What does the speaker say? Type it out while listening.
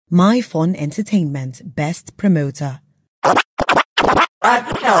My Fun Entertainment Best Promoter.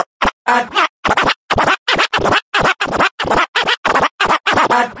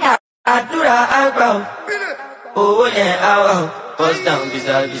 Oh yeah, bust down,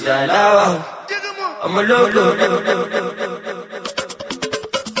 beside, I'm a low.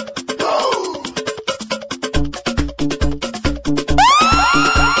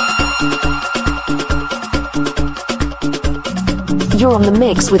 You're on the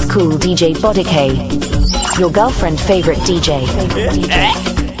mix with cool DJ Gbodykhay, your girlfriend favorite DJ.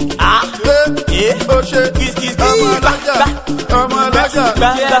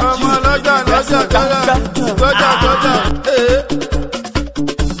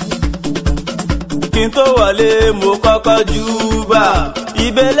 Kí n tó wọlé mo kọ́kọ́ júbà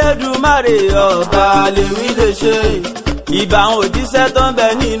Ìbẹ́lẹ́dùmarè ọba lèmi lè ṣe ìbà àwọn òjíṣẹ́ tó ń bẹ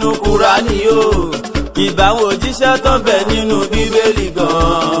nínú Kùránì o ìbà àwọn òjíṣẹ́ tó ń bẹ nínú Bíbélì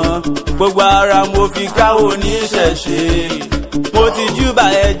gan gbogbo ara mo fi káwọ́ oníṣẹ̀ṣe mo ti júbà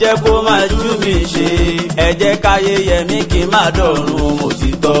ẹ jẹ́ kó máa jú mi ṣe ẹ jẹ́ káyé yẹmí kí n má dọ̀run mo ti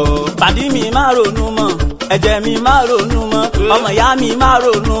gbọ́ pàdí mi má ronú mọ́ ẹ̀jẹ̀ mi má ronú mọ́ ọmọ ìyá mi má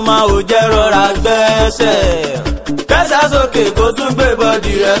ronú mọ́ ò jẹ́ rọra gbẹ́sẹ̀ kẹ́sẹ̀ sókè kó tún gbé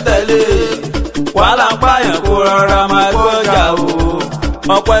bọ́dì rẹ tẹ̀lé wàhálà ń pààyàn kó rọra máa gbọ́jà o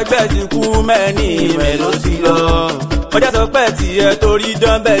ọ̀pọ̀ ẹgbẹ́ ti kú mẹ́ni mélòó sí lọ ọjọ́ sọ pé tiẹ̀ torí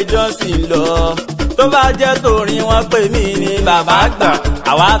dánbẹ́ Johnson lọ tó bá jẹ́ torin wọn pè mí ní bàbá àgbà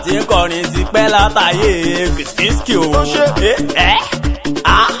àwa ti ń kọrin ti pẹ́ látàyè kìsìkìsì o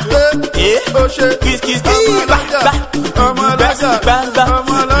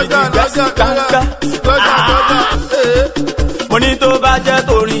mo ní tó bá jẹ́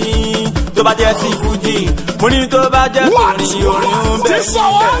torin tó bá jẹ́ sí fújì mo ní tó bá jẹ́ torin orin ń bẹ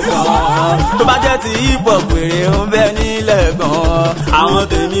nílẹ̀ gan tó bá jẹ́ ti hip hop wèrè ń bẹ nílẹ̀ gan àwọn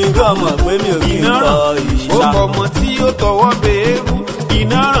tèmi gan mọ̀ pé mi ò kí n kọ ìṣá. ó kọ ọmọ tí ó tọwọ́ bẹ̀ẹ́rù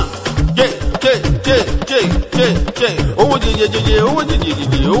iná ràn owó jẹjẹjẹjẹ owó jẹjẹjẹjẹ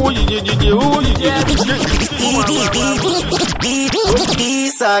owó jẹjẹjẹjẹ owó jẹjẹjẹjẹ.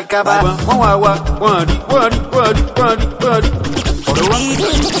 Ìsàkàbà wọ́n wá wọ́n rí ọ̀rọ̀ wa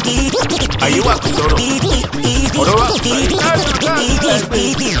àyè wà kò sọ̀rọ̀ ọ̀rọ̀ wa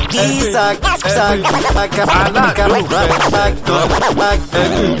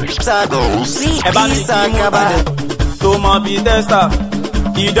Ìsàkàbà tó mọ bí tẹ́sítà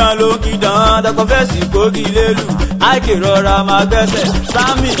ìdán ló kìdán dọ́kọ̀ fẹ́sì gbòógì lélu àìkè rọra máa gbẹ́sẹ̀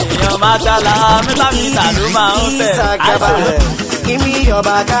sáàmì èèyàn máa ṣàlà mẹ́ta mítà ló máa ń fẹ́ àìsàn. Give me your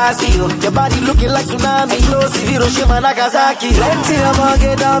bagasi, your body looking like tsunami. Close to Hiroshima, Nagasaki. Plenty of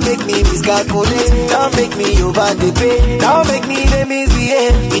money, don't make me miscalculate. Don't make me over the pay. Don't make me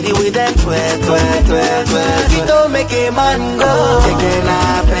misbehave. With the way them twerk. It don't make a man go. Taking a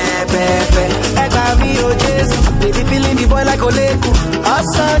pepe. And I'm me, oh Jesus. Baby feeling the boy like Oleku.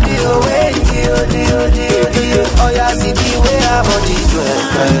 Upside the way, oh yeah, see the way our body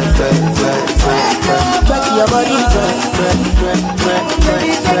twerk your body twerk.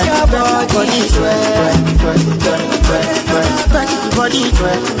 Baby, take your body twerk. Body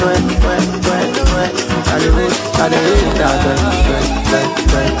twerk. I do it that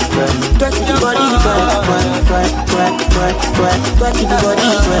twerk your body twerk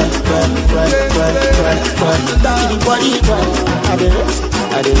the body twerk. I do it.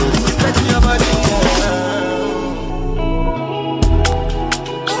 Twerk your body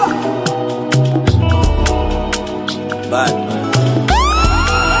Bad man.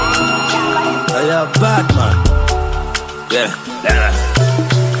 Yeah, bad man. Yeah.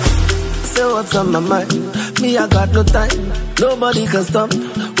 So what's on my mind? Me, I got no time. Nobody can stop.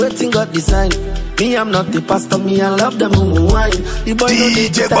 Waiting God design. Me, I'm not the pastor. Me, I love them who wine. The boy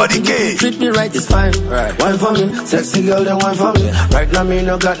DJ Gbodykhay. Treat me right is fine. Right. Wine for me, sexy girl, then wine for me. Right now, me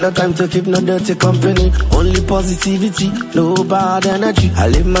no got no time to keep no dirty company. Only positivity, no bad energy. I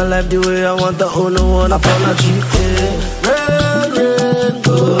live my life the way I want. Oh, no one apology. Rain,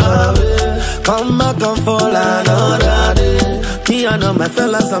 go away. Come back and fall another day. Me and all my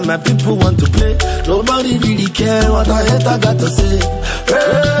fellas and my people want to play. Nobody really care what I hate, I got to say.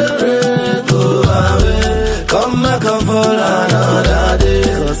 Rain, go away. Come back and fall another day.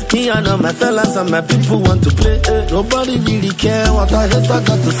 Cause me and all my fellas and my people want to play. Nobody really care what I hate, I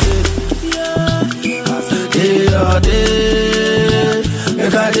got to say. Day or day,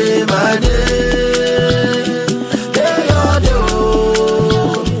 make a day my day. Day or day,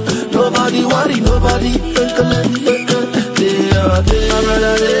 oh. Nobody worry, nobody. Day or day,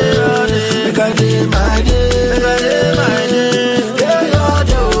 make a day my day. Day or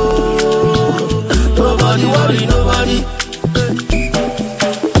day, oh. Nobody worry, nobody.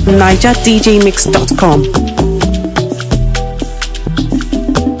 NigerDJMix.com.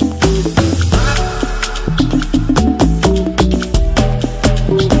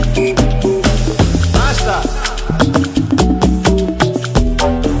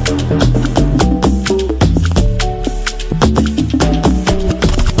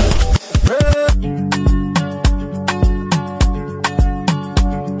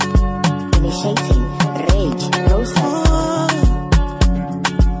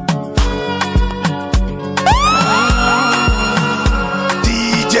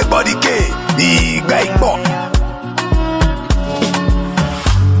 Gbodykhay, Gbodykhay.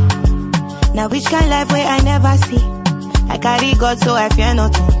 Now which kind life where I never see? I carry God so I fear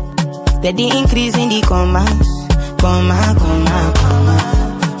nothing. Steady increase in the commas.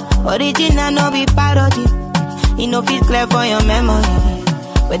 Original no be parody. You know feel clear for your memory.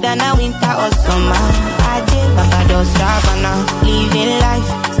 Whether now winter or summer, I did Baddo Savannah. Living life,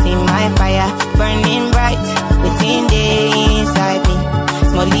 see my fire burning bright within the inside me.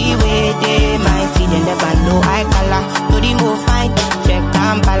 Smally way they mighty, then never know I color. To the move fight, check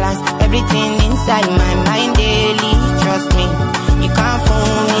and balance everything inside my mind daily. Trust me, you can't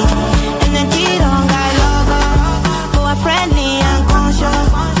fool me. Energy don't got logo, but we're friendly and conscious.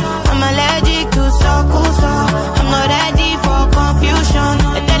 I'm allergic to circles, so I'm not ready for confusion.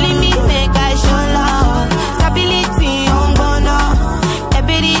 They're telling me make I show love, stability on bono,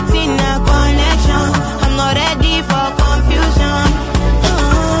 everything a connection. I'm not ready for confusion.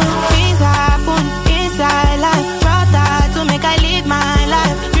 Things happen inside life, brother, to make I live my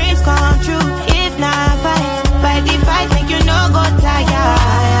life. Dreams come true if not fight the fight, make you no go tired.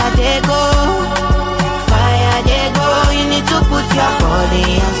 Fire they go. You need to put your body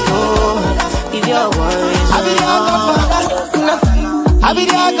and soul. If your worries I be your godfather. I be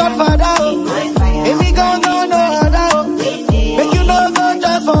your godfather. If we gon' go no other. Make you no go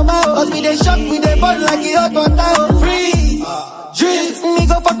just for my house. We dey shock, we dey burn like a hot water. Free, dreams, me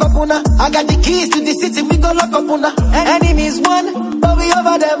go fuck up una. I got the keys to the city, we go lock up una. Enemies won, but we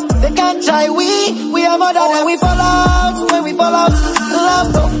over them. They can't try, we are more than them. We fall out, when we fall out.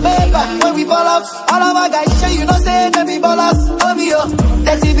 Love go paper, when we fall out. All of our guys say you know say they be ballers. OBO,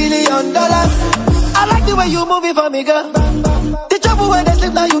 $30 billion. I like the way you move it for me, girl. The trouble when they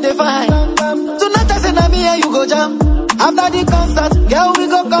sleep now you define. Tonight I say na me and you go jam. After the concert, girl we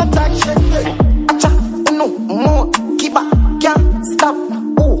go contact. Acha, no more, keep up, can't stop.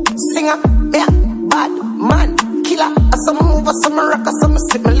 Oh, singer, yeah, bad man, killer. Some move, some rock, some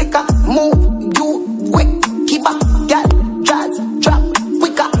sip my liquor. Move, you quick, keep up, girl, jazz, drop,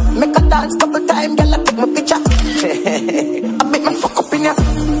 quicker. Make a dance couple times, girl, I take my picture. I make my fuck up in ya.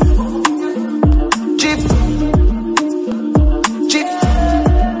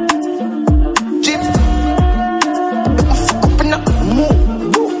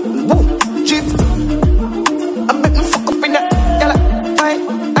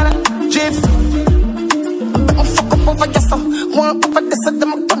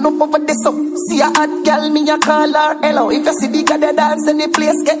 See a hot girl, me a call her hello. If you see bigger the dance and the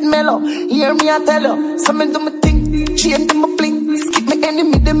place get mellow, hear me a tell her. Some do me think, change them a blink. Skip me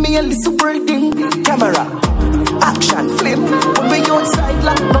enemy, them me a listen working. Camera, action, flip. When we outside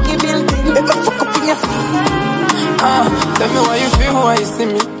like doggy building, let me fuck up in your tell me what you feel when you see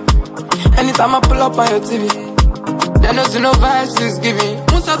me. Anytime I pull up on your TV, there knows you no vibes is giving.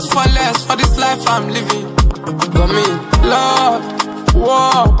 Won't settle for less for this life I'm living. Got me, Lord,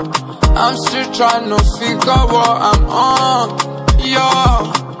 whoa. I'm still trying to figure what I'm on. Yo,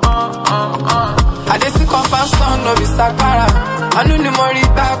 I just see confirm song, no be Sakara. I know the more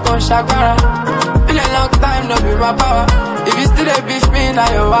back on Shagara. Been a long time, no be my power. If you still a beef me, now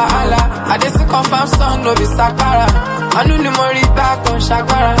you're wahala. I just see confirm song, no be Sakara. I know the more back on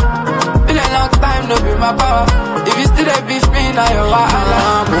Shagara. Been a long time, no be my power. If you still a beef me, now you're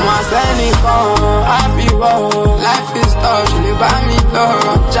wahala. Put my sandy phone, I feel low. Life is tough, you buy me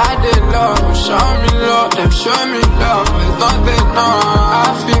love. Jade love, show me love. Them show me love, it's not they know. I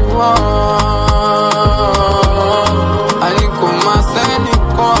feel warm. I need to my sandy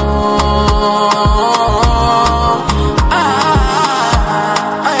phone.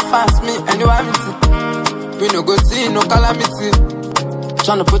 I fast me, and you have it. We no go see, no calamity.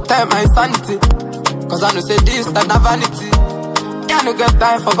 Tryna protect my sanity. Cause I know say this, that na vanity. I no get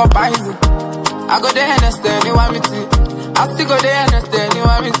time for comparison. I go there and stand, you want me to. I still go there and stand, you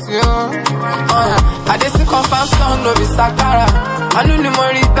want me to. Oh yeah. I just see confirm song, no be Sakara. I know the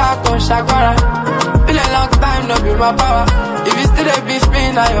money back on Shagara. Been a long time, no be my power. If you still a beef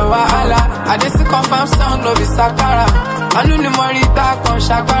me, now you're wahala. I just see confirm song, no be Sakara. I know the money back on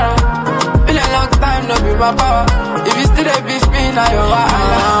Shagara. Been a long time, no be my power. If you still a beef me, now you're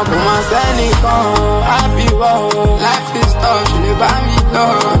wild. Put my sending on, I feel well. Life is tough, she live by me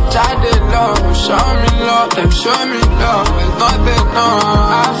love. Child they love, show me love, them show me love. It's not they know,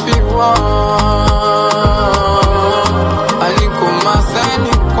 I feel well. I need to my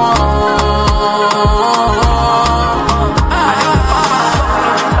sending on.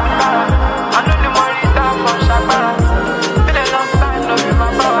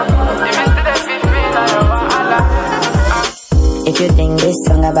 If you think this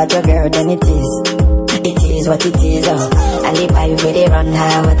song about your girl, then it is what it is, oh. And the pipe where they run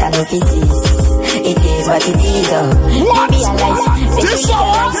high, what I know it is what it is, oh. Baby, I like if you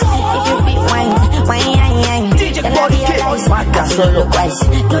fit wine, then I realize I solo twice,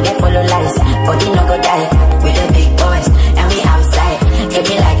 no they follow lies, body no go die, with the big boys, and we outside, get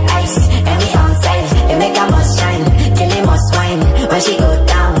me like ice, and we outside, they make a must shine, kill him must wine, when she go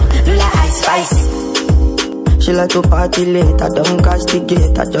down, do like ice spice. She like to party late, I don't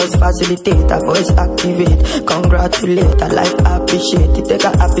castigate, I just facilitate, her voice activate, congratulate, her life appreciate, it take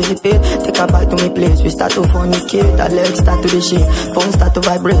her participate, take her back to me place, we start to fornicate, her legs start to the shake, phone start to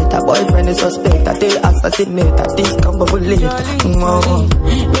vibrate, her boyfriend is suspect, I tell assassinate, I discombobulate.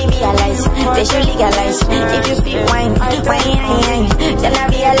 Maybe I lies, they should legalize, if you feel wine, then I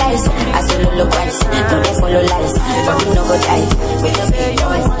realize, I still look wise, don't they follow lies, but we no go die, we just big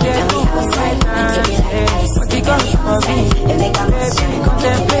boys, and we outside, give me like ice.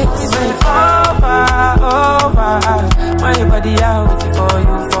 My body out waiting for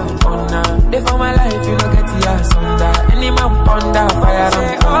you for honor. They for my life, you don't get the ass under. Any man ponder, fire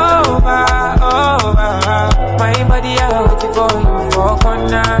over. My body out waiting for you for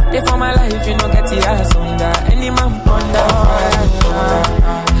corner. They for my life, you don't get the ass under. Any man ponder, fire over.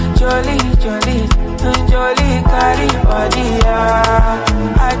 Jolie, carry body, I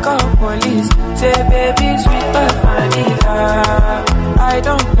call police, say baby sweet but vanilla. I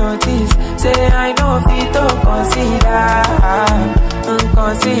don't notice, say I know fit to consider, oh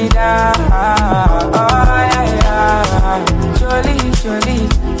yeah.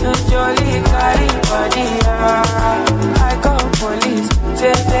 Jolie, carry body, I call police,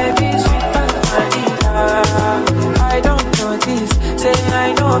 say baby sweet but vanilla. I don't notice, say I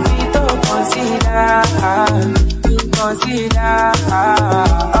know fit to consider, oh yeah.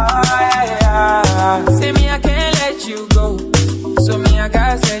 Say me I can't let you go, so me I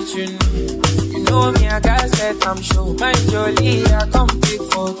gotta set you know. You know me I gotta set, I'm sure. My Jolie, I come take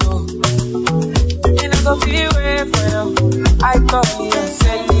photo, and I go feel way for you. I call you and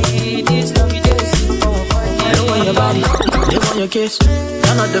say this love you just for money. I don't want your body, they want your kiss.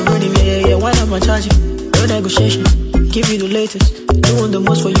 I'm not the rhythm, yeah. Why not my charging? No negotiation, give you the latest. Doing the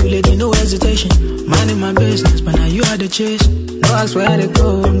most for you, lady, no hesitation. Minding my business, but now you are the chase. No ask where to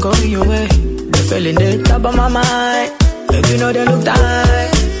go, I'm going your way. The feeling the top of my mind, if you know they look tight.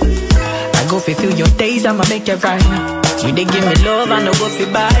 I go fulfill your days, I'ma make it right now. You they give me love, I know what you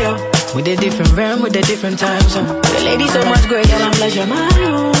buy, yo. With a different realm, with a different time zone. The lady so much great, and I'm pleasure my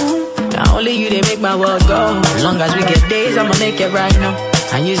own. Now only you, they make my world go. As long as we get days, I'ma make it right now.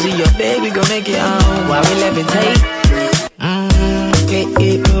 And you see your baby, gon' make it on while we levitate.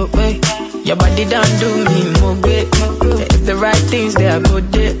 Your body done do me more great. If the right things they are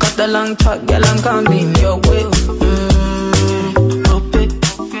good, they cut the long talk, girl, I'm coming your way.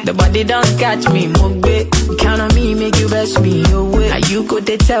 The body don't catch me more great. Count on me, make you best me your way. Now you could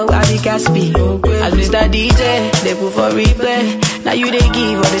they tell I be Caspi. As Mr. DJ, they put for replay. Now you they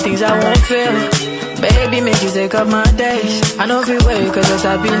give all the things I won't feel. Baby, make you take up my days. I know if you wait, cause it's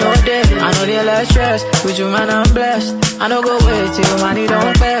happy no day. I know they less stress, with you man I'm blessed. I know go wait till money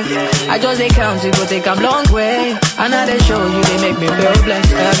don't pay. I just they count, you go take a long way. And now they show you, they make me feel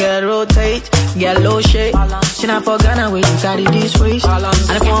blessed. I get rotate, get low shake. She not for Ghana, where you carry this waist. And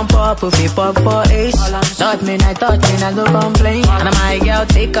if one pop, if you pop for ace. Thought me, I no complain. And my girl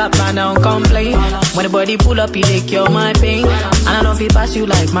take up, man, don't complain. When the body pull up, you take cure my pain. And I know if it pass you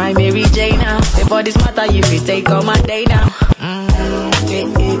like my Mary Jane now. Before this matter, if you take all my day now.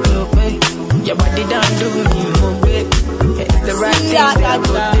 Your body done do me more big. It's the right thing that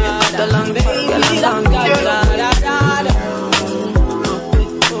go there. The long day,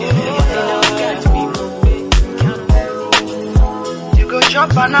 you go chop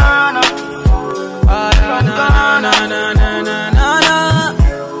banana.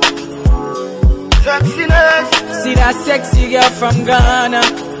 Sexiness. See that sexy girl from Ghana.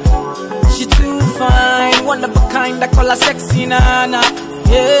 She too fine, one of a kind, I call her sexy nana.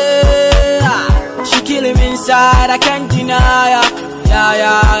 Yeah, she killing me side, I can't deny ya. Yeah,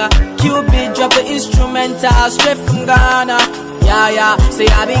 yeah. Cupid drop the instrumental straight from Ghana. Yeah, yeah. Say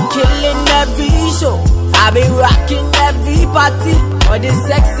I been killing every show, I been rocking every party. All the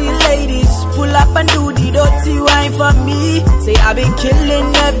sexy ladies pull up and do the dirty wine for me. Say I been killing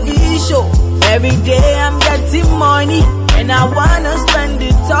every show, every day I'm getting money, and I wanna spend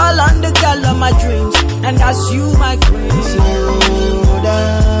it all on the girl of my dreams, and that's you, my queen. Slow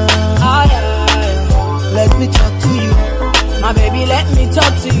down. Ah, yeah. Let me talk to you. My baby, let me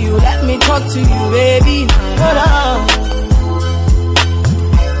talk to you. Let me talk to you, baby. Hold on.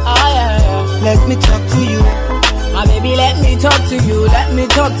 Ah, yeah. Let me talk to you. My baby, let me talk to you. Let me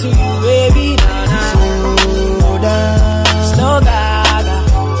talk to you, baby. Slow down. Slow down.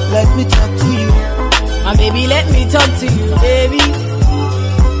 Let me talk to you. My baby, let me talk to you, baby.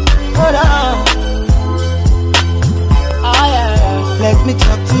 Hold on. Ah, yeah. Let me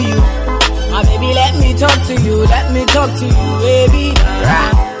talk to you. My baby, let me talk to you. Let me talk to you, baby.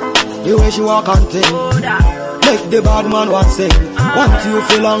 The way she walk and thing, make the bad man want sing. Want you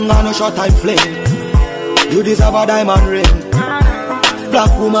feel long and a short time flame. You deserve a diamond ring.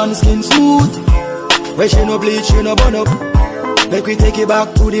 Black woman skin smooth, where she no bleach, she no burn up. Make we take it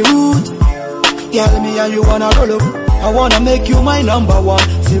back to the root. Tell me and you wanna roll up. I wanna make you my number one.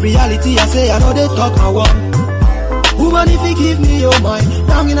 See reality, I say I know they talk I want. Woman, if you give me your mind,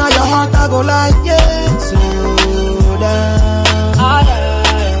 down in your heart I go like, yeah. Slow down. Ah,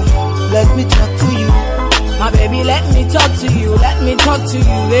 yeah. Let me talk to you. My baby, let me talk to you. Let me talk to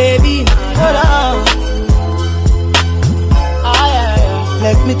you, baby. Hold on. Ah, yeah.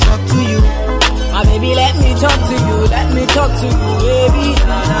 Let me talk to you. My baby, let me talk to you. Let me talk to you, baby.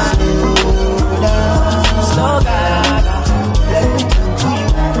 Slow down. Slow down. Let me talk to you.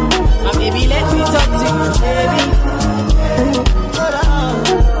 My baby, let me talk to you, baby. Hold on.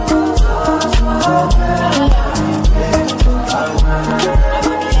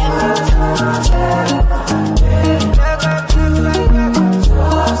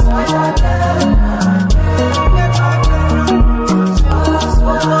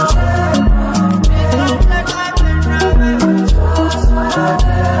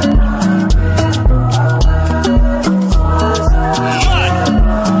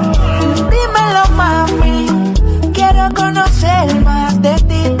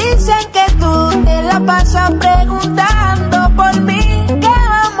 Pasa preguntando por mí. ¿Qué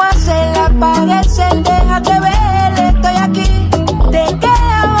vamos a hacer? Apaga el cel, déjate ver, estoy aquí. Te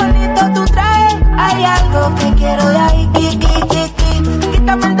queda bonito tu traje. Hay algo que quiero de ahí,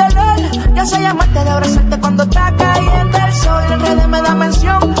 quítame el dolor. Yo soy amante de abrazarte cuando está cayendo el sol. En redes me da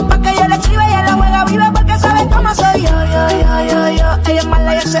mención, pa' que yo le escriba y ella la juega viva porque sabe cómo soy yo. Ella es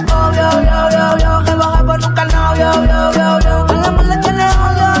mala y ese obvio. Que baja por nunca novio. Al amor le tiene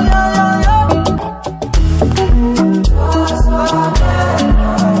odio.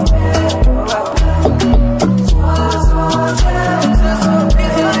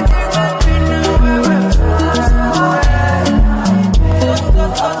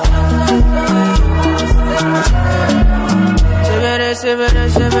 Se veré.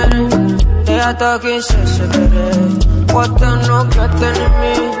 Ella talking shit, se veré. What the no get in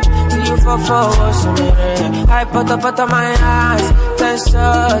me? See you for what's in me? I put up my eyes, tense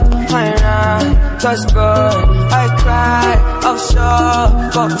up, my right, just good. I cry, offshore,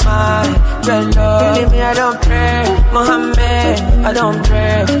 but my dread love. Believe me, I don't pray, Mohammed, I don't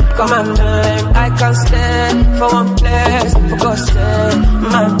pray. Come on, man, I can't stand for one place, for God's sake,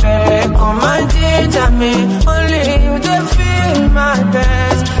 my bed. Come and ginger me, only you can feel my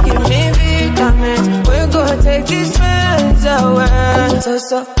best. Give me vitamins, we're gonna take these friends away.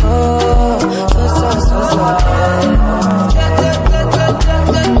 So,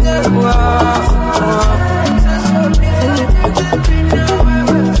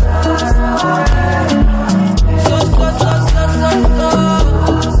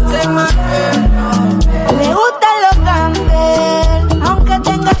 Le gustan los cantantes, aunque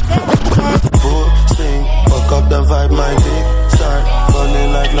tenga que full swing, fuck up the vibe, my dick start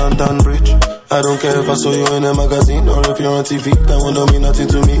falling like London Bridge. I don't care if I saw you in a magazine or if you're on TV, that one don't mean nothing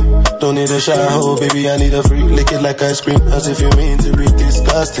to me. Don't need a shower, baby, I need a free. Lick it like ice cream, as if you mean to be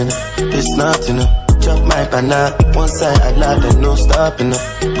disgusting. It's not enough. Chop my banana, one side I lie, and no stopping up.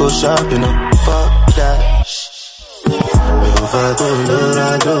 Go shopping up, fuck that. Me over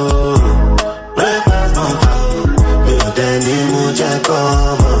Colorado, breakfast on fire. Me Danny Muja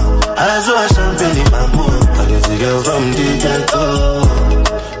come. I saw champagne in my mood. I get a girl from the ghetto.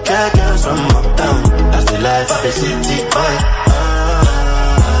 Girls from uptown, that's the life of a city boy.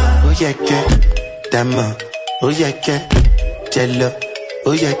 Oh yeah, Dama, oh yeah, Jello,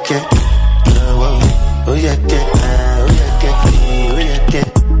 oh yeah, Oh yeah,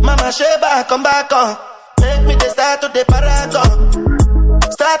 Mama Sheba, come back on. Make me the start to the paragon.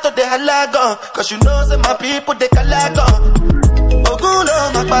 Start to the halagon. Cause you know say my people they calagon.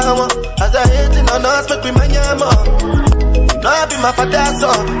 Oguno my power. As I hating on us, make me manyamo. You know I be my father's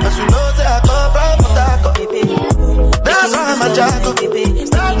son. Cause you know say I come from Potako. That's why I'm a jago.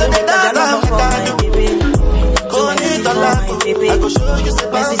 Start to the dance, I'm a jago. Go need the love. I go show you say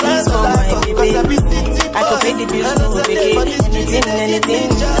Mercedes for my baby. I go pay the bills for baby. Anything.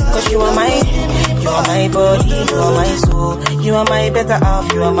 Cause you are my body, you are my soul. You are my better half,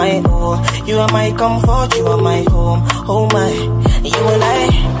 you are my all. You are my comfort, you are my home. Oh my, you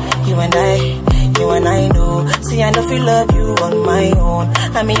and I know. See, I know feel love you on my own.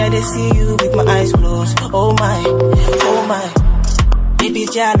 I mean, I just see you with my eyes closed. Oh my. Baby,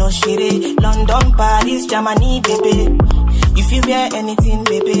 Jalo, Shire, London, Paris, Germany, baby. If you wear anything,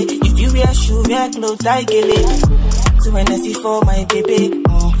 baby. If you wear shoe, wear clothes, I get it. To NSC for my baby.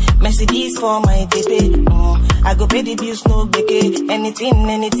 Mercedes for my baby. I go pay the bills, no beke. Anything.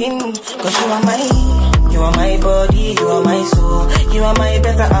 Cause you are my body, you are my soul. You are my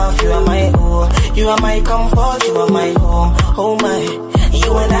better half, you are my all. You are my comfort, you are my home. Oh my,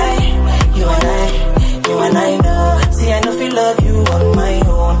 you and I know. See, I know feel love you on my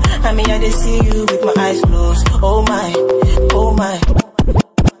own. I mean, I just see you with my eyes closed. Oh my.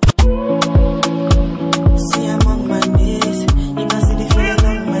 See, I'm on my knees. You can see the feeling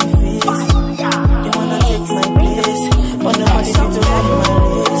on my face. You wanna take my place, but nobody seems to ride my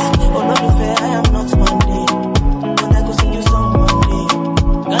race. Oh, not fair, I am not one day, but I go sing you song one day.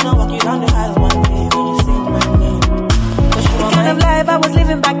 Gonna walk you down the aisle one day when you say my name. The kind of life I was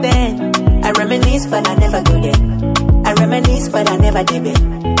living back then. I reminisce, but I never go there. I reminisce, but I never did it.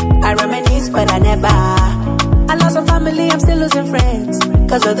 I reminisce, but I never. I lost some family, I'm still losing friends.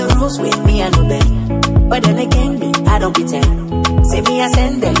 Cause of the rules with me, I know that. But then again, me, I don't pretend. Say me, I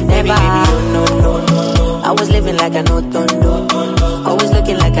send them, never. Baby, no. I was living like I know, don't. Always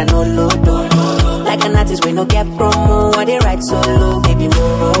looking like I know, low. Like an artist, we no get promo. I they write solo, baby,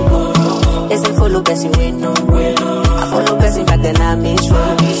 more. Listen, follow Bessie, we no. I follow Bessie, back then I miss you.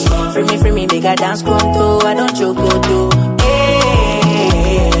 Free me, make a dance conto. I don't joke, do.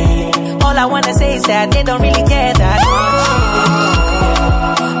 Hey, all I wanna say is that they don't really care that much.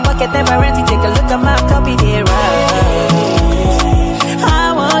 Pocket never empty, take a look at my copy, they right.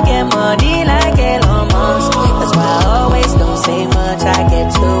 I won't get money like Elon Musk. That's why I always don't say much, I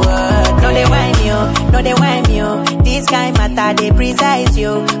get to work. No, they whine you. This guy matter, they precise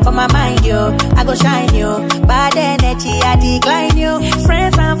you. For my mind, you, I go shine you. Bad energy, I decline you.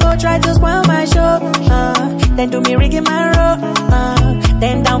 Friends and foe try to spoil my show. Then do me rigging my roll.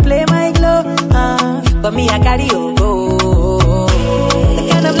 Then downplay my glow. But me, I carry you go. The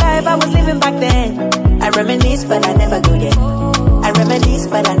kind of life I was living back then. I reminisce, but I never go there. I reminisce,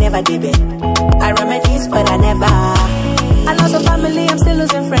 but I never did it. I reminisce, but I never. I lost a family, I'm still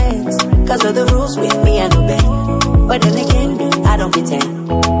losing friends. Cause of the rules with me, I know that. But then again, me, I don't pretend.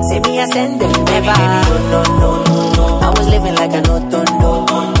 Say me, I send them, never. No. I was living like I know, don't.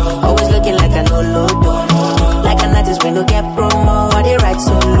 Always looking like I know, low. Like an artist, we no get promo. I they write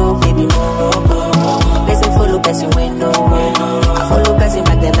solo, baby, more. Listen, follow Bessie, we no. I follow Bessie,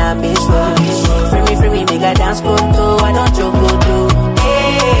 back then I miss you. Free me, make a dance conto. I don't joke, do.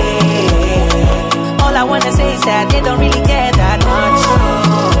 All I wanna say is that they don't really care that much.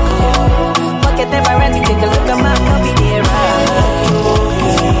 Pocket never ready, take a look at my copy, they right.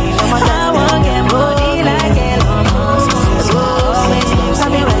 I won't get money like Elon Musk. That's what always seems to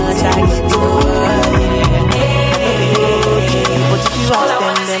me much I get to work. But if you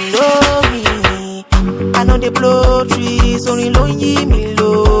ask them know me. I know they blow trees, only lonely me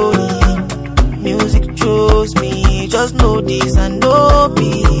lonely. Music chose me, just know this and know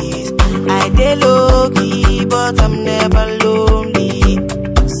peace. I dey low-key, but I'm never lonely.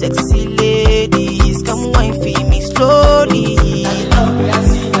 Sexy ladies, come wine for me slowly. I love you, I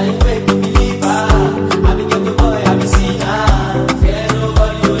see my way to believe her. I be getting boy, I be seen her. Fear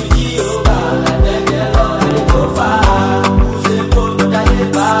nobody, only Jehovah. I tell you, Lord, I dey go far. Who's the boy to the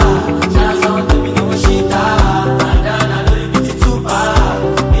neighbor? Just on to me, no shit. And then I know you beat it too far.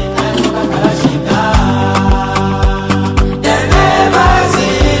 Midnight, no Kakarashika. They never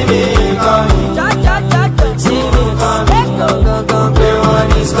see me coming. See me coming. Go,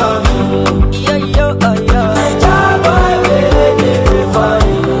 everyone is coming. Yo, oh, yo. My job, boy, wait for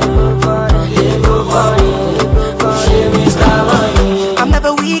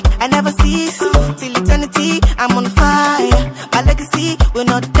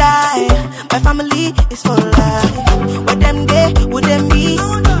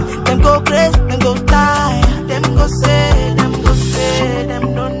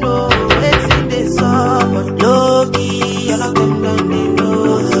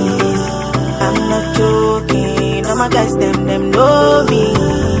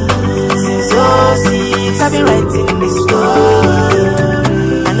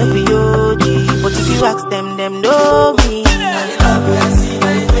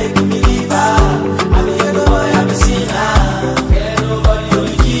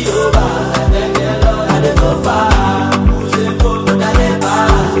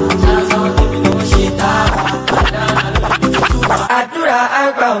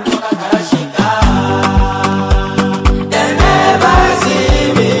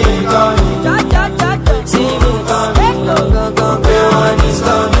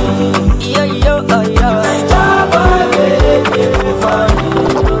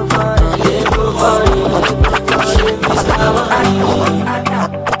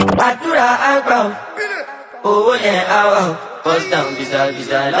Àdúrà àgbà owó yẹn àwà bust down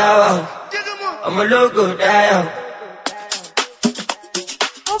visa láwà ọmọ ológo dáyà.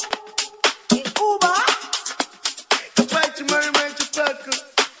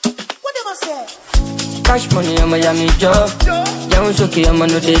 Cash money, I'm a yummy job. Young Soki, I'm a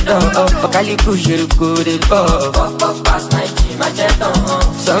no day done. Okali Kushiru, good it pass my team, my jet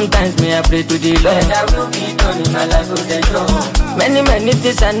on. Sometimes me, I pray to the Lord. That will be done in my life with the job. Many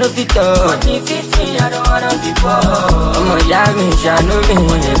things I know fit up. Money fit me, I don't wanna be poor. I'm a yummy, I know me.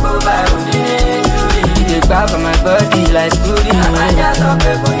 When you go by, they grab for my body like scooty. I just love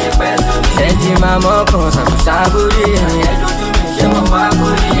it when you press to me. Send my mom, cause I'm saburi. Ṣé mo wá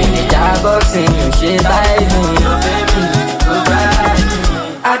bóyá ìjà boxing yóò ṣe báyìí ló bẹ́ẹ̀ni ló báyìí.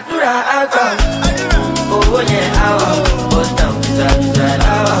 Àdúrà àgbà owó yẹn àwà bust down visa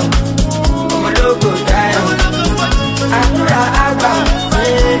láwà ọmọ ológo dáyà. Àdúrà àgbà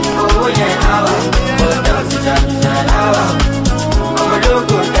owó yẹn àwà bust down visa láwà ọmọ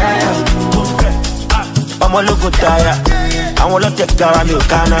ológo dáyà. Ọmọ ológo dáyà àwọn ọlọ́tẹ̀ gara mi ò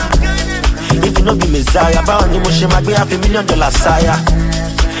kánná. If you no be Messiah, báwo ni mo ṣe máa gbé $500 million sáyà?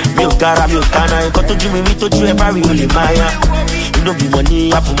 Mi ò gara, mi ò kánná, nǹkan tójú mi rí tójú ẹ bá rí o lè máa yá. Inú bí mo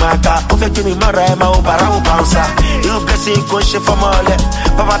ní àpòmáká, ó fẹ́ gbé mi mọ́ra ẹ máa ó bàrá ó bouncer. Irú blessing kò ń ṣe fọ́mọ ọ̀lẹ,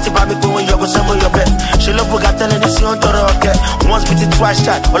 bàbá ti bá mi pé wọ́n yọgò sẹ́mo yọbẹ̀. Ṣé ló bùgà tẹ́lẹ̀ ní sí ọ̀ntọ́rọ̀ ọ̀kẹ́? Once bitten twice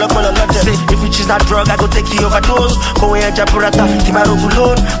shy, ọlọ́pọ̀lọ́ lọ́jẹ̀. Say if you choose that drug, I go take you overdose. Kòwé ẹja burata, kí máa rogun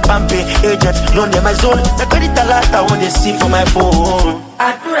loan. Pampe agent, ló ní my zone. Ẹgbẹ́ ní talata, wọ́n dey see for my phone.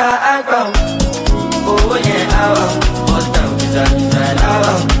 Àdúrà àgbà owó yẹn àwà bust down visa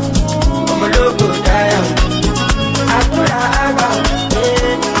láwà ọmọ ológo dáyà. Àdúrà àgbà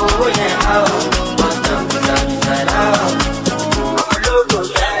owó yẹn àwà bust down visa láwà ọmọ ológo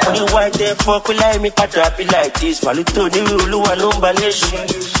dáyà. Only white there fuck we like me padà be like this. Valuto ní olúwa ló ń balẹ̀ ṣe.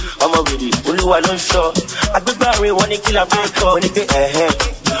 Ọmọ wèrè olúwa ló ń ṣọ́. Agbégbáre wọn ní kí la fẹ́ kọ́. Wọ́n ní pé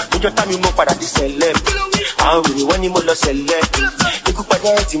níjọ́ tá mi mo padà di sẹ̀lẹ̀. Àwọn wèrè wọ́n ní mo lọ sẹ̀lẹ̀. Ikú padà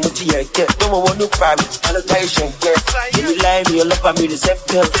ẹ̀ tí mo ti yẹ̀ kẹ́. Pé mo wọnú parí, alọ́gbà ìṣẹ̀ kẹ́. Èmi láì mi ọlọ́pàá mi rè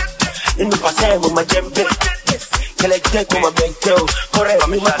sẹ́pẹ̀. Nínú pàṣẹ mo máa jẹ́ bẹ́ẹ̀. Kẹlẹ jẹ́ kó máa bẹ̀ jẹ́ o. Kọ́rẹ́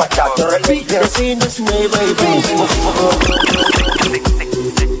mi má padà tọrọ lẹ́yìn. Ẹ̀sìn inú sí mi ẹ̀rọ ìbò.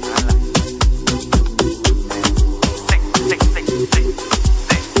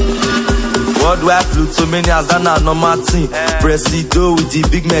 Worldwide Plutomanias, that na normal thing. Presido with the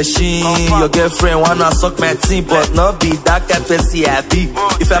big machine. Your girlfriend wanna suck my team, but not be that kind person I be.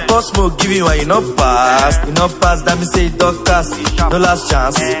 If I pass smoke, give you one, you not pass. You not pass, that me say it don't cast. No last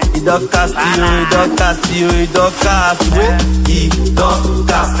chance. It don't cast you, it don't cast you, it don't cast. Wait, it don't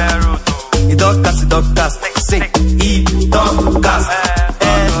cast. It don't cast, it don't cast. Say, it don't cast.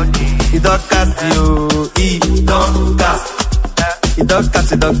 It don't cast you, it don't cast. It don't cast,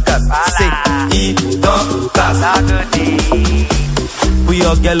 say, it don't cast. Put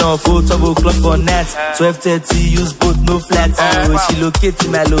your girl on full double clock for net. 12:30, use both, no flat. She locate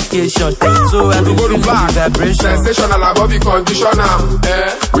my location. So I do feel the vibration. Sensational, above the conditioner.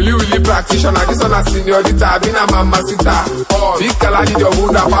 Will you really practitioner? This one a seniorita, I've been a mamacita. Big color need your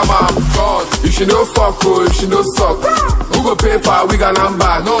wound up, mama. God, if she no fuck, oh, if she no suck. Who go pay for a wig and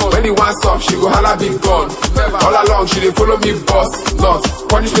number? No. When he wants up, she go holla big gun. All along, she dey follow me boss. Not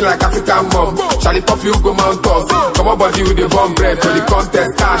punish me like African mom. Charlie pop you go mount us. Come on body with the bomb bread for the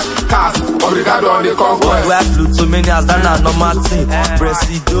contest. Cash, obrigado on the conquest. Worldwide Plutomanias, that na normal thing.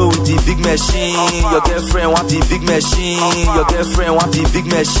 Presido with the big machine. Your girlfriend want the big machine. Your girlfriend want the big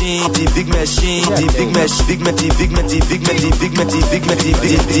machine. The big machine, the big machine, big me, the big me, the big me, the big me, the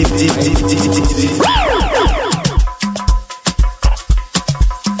big me, the big me.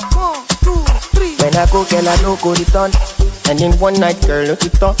 When I go, girl, I no go return. And in one night, girl, no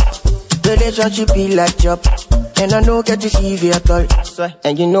it up. Relationship be like job. And I no get to see you at all.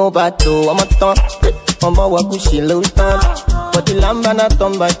 And you know Baddo, I'm a ton. I'm a wakushi low ton. But the lamb and a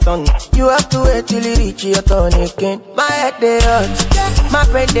ton by ton. You have to wait till you reach your turn again. My head they hurt, my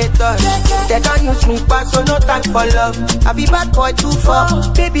brain they touch. They don't use me back, so no time for love. I be bad boy too far.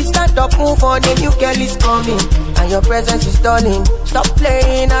 Baby, stand up, move on, a new girl is coming. And your presence is stunning. Stop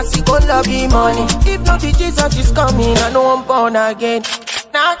playing, I see go love you money. If not be Jesus is coming, I know I'm born again.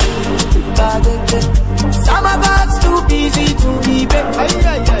 Now, some of us too busy to be back.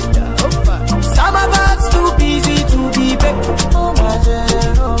 Some of us too busy to be back.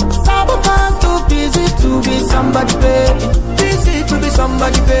 Some of us too busy to be somebody, baby. Busy to be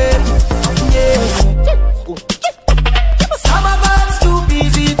somebody, baby. Yeah. Some of us too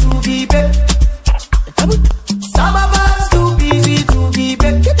busy to be back. Some of us too busy to be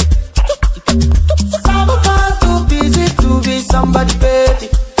back. Some of us too busy to be somebody, baby.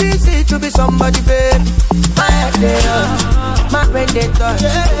 somebody, babe. My head they up, my brain they touch.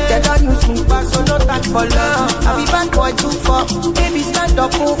 They don't use me back, so no time for love. I be bad boy too far. Baby, stand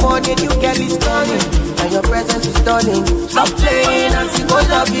up, move on, and you get it stunning. And your presence is stunning. Stop playing and see what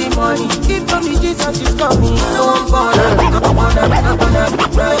love be money. Give me Jesus is coming. No one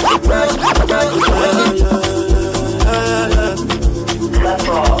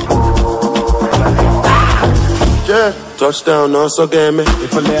yeah, touchdown, no so game me.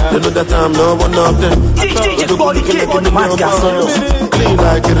 You know that I'm no one of them. DJ Gbodykhay on the mic, clean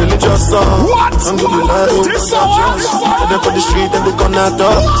like a religious song. What? I'm gonna lie, This song? they for the street and they gonna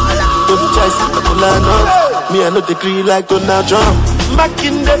talk. To the choice, I pull line up. Me, I know the green like Donald Trump.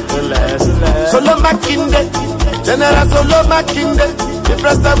 Makinde, solo Makinde, General solo Makinde. The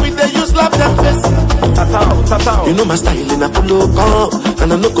first time we they use lap that face. You know my style in a follow come,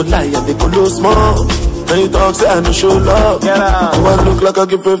 and I no go lie, and they go low small. When you talk, say I no show love. Do I look like I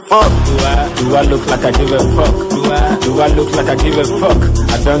give a fuck? Do I look like I give a fuck? Do I look like I give a fuck?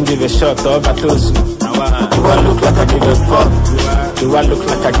 I don't give a shot, or Batosu. Do I look like I give a fuck? Do I look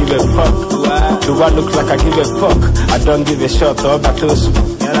like I give a fuck? Do I look like I give a fuck? I don't give a shot, or Batosu.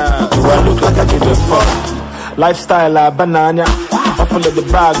 Do I look like I give a fuck? Lifestyle, banana. I follow the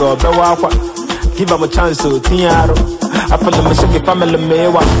bag or Bewakwa. Give them a chance to Tiaro. I follow my shaggy family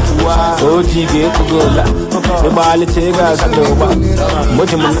mewa. OG get to go la. The Bali Tegas and the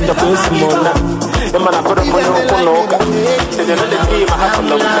Mojiman the Prince Mona. The man I put up on your Poloka. Say the other team I have a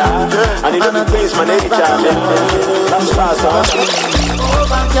long time. I need to be pleased, my name child. That's fast. Oh,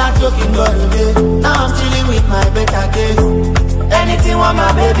 I'm joking, but now I'm chilling with my better days. Anything want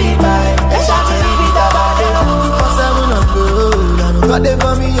my baby buy. They shot to leave it about it. 247 of gold. I know God they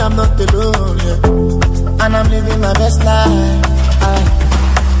for me, I'm not alone, yeah. And I'm living my best life.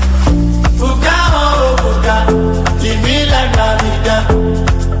 Fuga, oh Fuga, give me like la vida.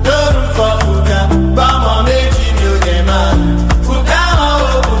 No room for Fuga, but my baby you the man. Fuga,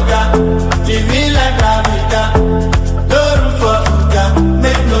 oh Fuga, give me like la vida. No room for Fuga,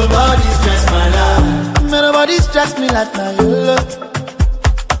 make nobody stress my life. Make nobody stress me like my yellow.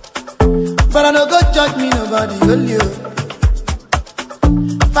 But I no go judge me, nobody will you.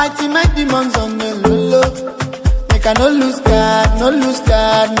 Fighting my demons on the low. Make I no lose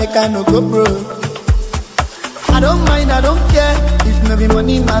God, make I no go broke. I don't mind, I don't care. If maybe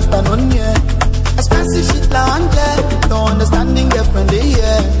money matter, no yeah. Expensive shit like 100. No understanding girlfriend,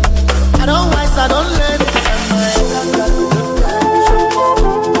 yeah. I don't wise, I don't learn.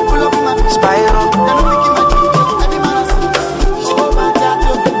 Pull up in my spiral.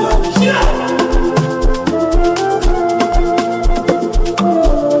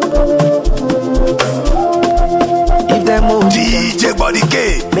 DJ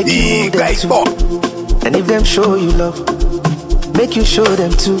Gbodykhay, the Gbodykhay. And if them show you love, make you show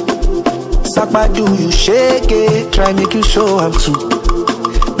them too. Sakbadu, you shake it, try make you show them too.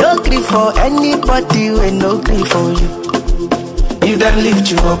 No grief for anybody when no grief for you. If them lift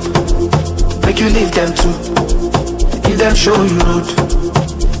you up, make you lift them too. If them show you road,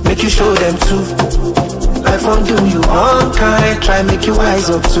 make you show them too. Life won't do you one kind, try make you wise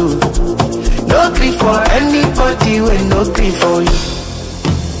up too. No grief for anybody when no grief for you.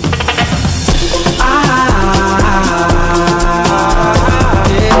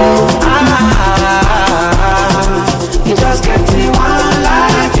 You just get to one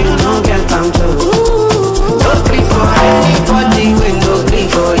life, you don't get time to. No grief for anybody when no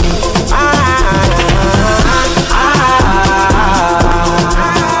grief for you.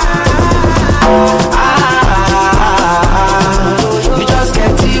 You just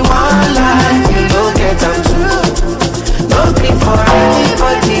get to one life, you don't get time to. No grief for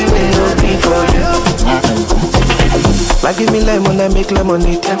anybody when no grief for you. Like give me lemon, I make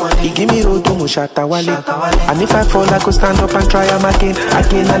lemonade. He give me road to Mushata Wale. And if I fall, I could stand up and try him again.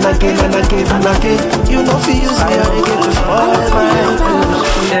 Again and again and again and again. You know, feel use me again to spoil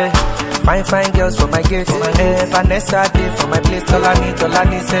my fine, fine girls for my gate. Vanessa day for my place.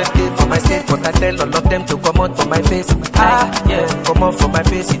 Tolani said day for my state. But I tell all of them to come out for my face. Yeah, come out for my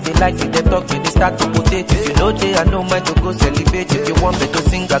face. If they like it, they talk, they start to put it. If you know they, I know mine to go celebrate. If you want me to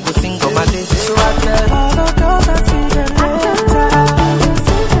sing, I go sing on my day. So I tell all the girls I see them all the time.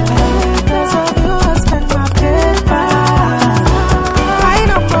 Because of you, I spend my paper. I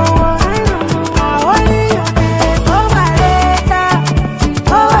don't know what I don't know. I only you pay for my data.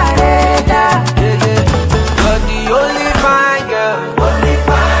 For my data. You're the only fine girl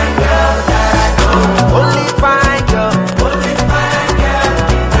that I know. Only fine girl. Only fine girl.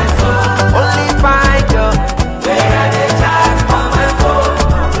 Only fine girl. Where are they chat for my phone?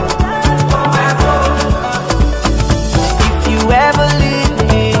 For my phone.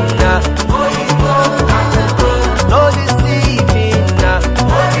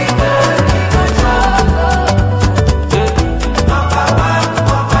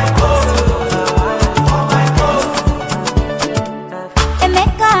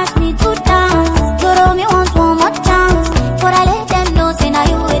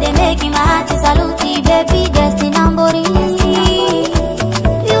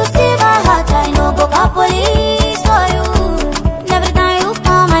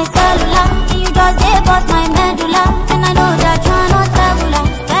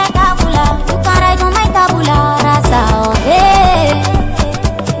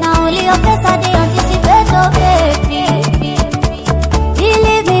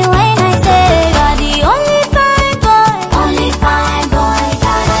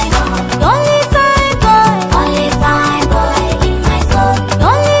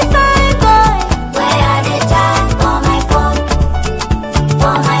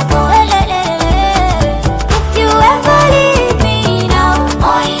 my phone. If you ever leave me now,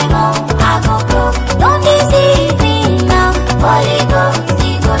 oh you know I go broke. Don't deceive me now, Holy Ghost, he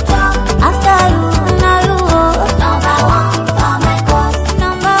go talk. After you, now you number one for my cause,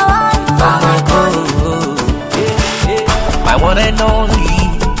 number one for my cause. My one and only,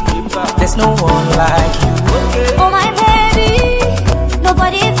 there's no one like you. Oh my baby,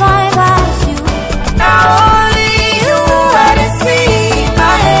 nobody find as you. Now only you are the sweet,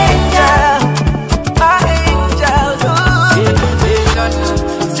 my angel, my angel.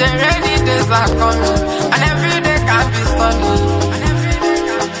 Say rainy days are coming, and every day can be sunny.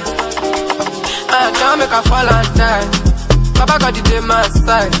 Don't make a fall and die. Papa got the day my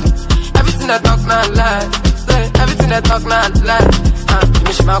side. Everything I talk not lie. Everything I talk not lie.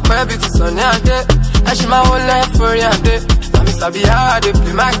 Me she my baby to sunny a day. And she my whole life for a day. Now me sabi how they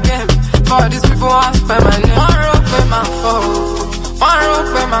play my game. For these people want spend my name. One rope with my phone, one rope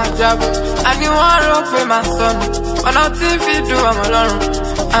with my job, and you one rope with my son. But nothing if you do, I'm alone.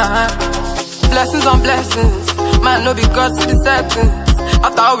 Blessings on blessings, man no be God to the settings.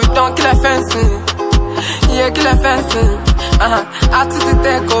 After all we done, kill a fencing. Yeah, kill a fencing. Attitude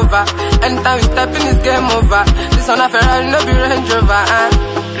take over. Anytime we step in, it's game over. This one a Ferrari, no be Range Rover.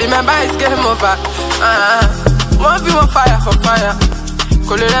 Remember, it's game over. One be more fire for fire.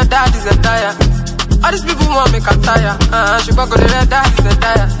 Color dad is a tire. All these people want make a tire. She got color dad is a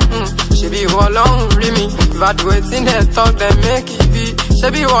tire. She be all alone, read me. If I do it in their talk, then make it be. She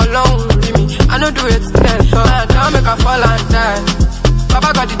be all alone, read me. I know do it in their talk. Don't make her fall and die.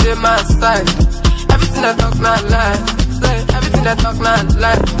 Papa got the day my side. Everything I talk not lie. Everything I talk not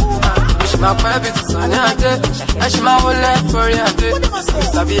lie. She my baby to sunny a day. And she my whole life for a day.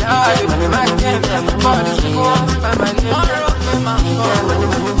 Sabi how I do my game. For these people want to spend my name.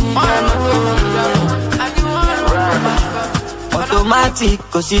 Automatic,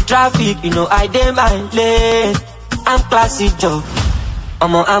 cause see traffic, you know I dey my lane. I'm classy, Joe.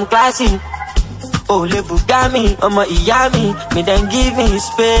 I'm classy. Oh, le Bugami, Iyami, me then give me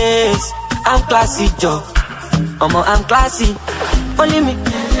space. I'm classy, Joe. I'm classy. Only me,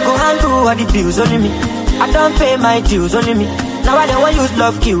 go and do all the bills, only me. I don't pay my dues, only me. Now I don't want use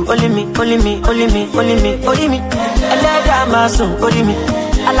love kill, only me, only me, only me, only me, only me. I let that my son, only me.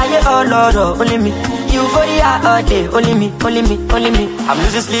 I like it all over, only me. You for the all day, only me, only me, only me. I'm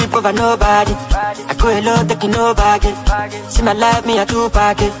losing sleep over nobody. I go alone, taking no baggage. See my life, me a two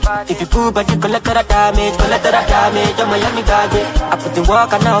package. If you pull body, collect the damage, I'm Miami gadget. I put the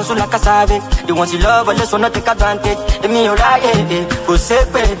work and now so like a savage. The ones you love, but let's wanna take advantage. Let me alright, go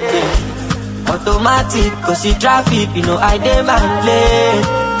safe, automatic, cause see traffic, you know I dey my lane.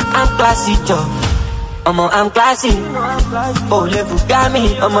 I'm classy, Joe. I'm classy. Oh, le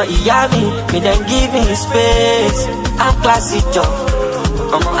Bugami, Iyami, me then give me space. I'm classy, Joe.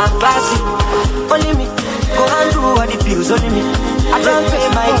 I'm classy. Only me, go and do all the bills, only me. I don't pay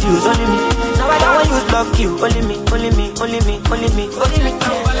my dues, only me. Now I don't want use love kill, only me, only me, only me, only me, only me.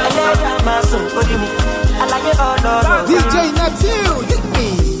 I let my son, only me. I like it all over. DJ Natil, hit me.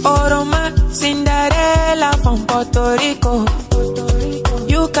 Oroma, Cinderella from Puerto Rico.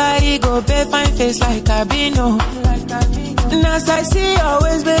 You carry go pay fine face like a Bino. And as I see your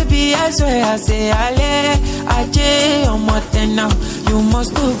waist, baby, I swear I say Ale, Aje, or more now. You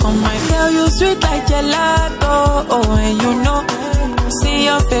must look on my girl, you sweet like gelato. Oh, and you know, see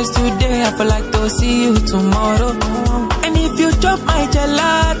your face today, I feel like to see you tomorrow. And if you drop my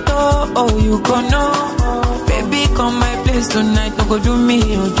gelato, oh, you gon' know. Baby, come my place tonight, don't go do me,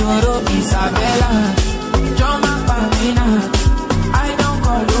 Ojoro, Isabella, Joma Pamina. I don't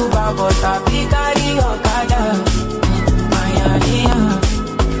call Uber, but I be carry Okada.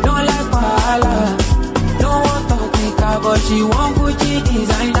 Don't like Wahala. Don't want to take her, but she want Gucci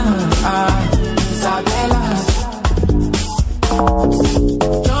designer. Isabella,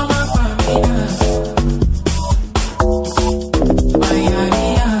 Joma Pamina.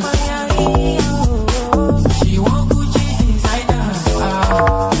 She want Gucci designer.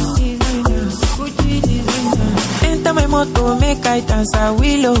 Enter my motor, make I dance a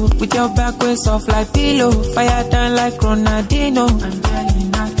willow. With your back way soft like pillow. Fire down like Ronaldinho.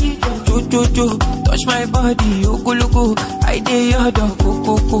 Angelina Kidjo. Touch my body, Ogulugu. I dey your dog,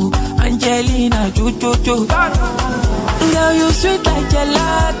 Kuku. Angelina Juju. Girl, you sweet like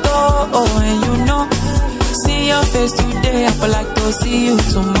gelato. Oh, and you know, see your face today, I feel like to see you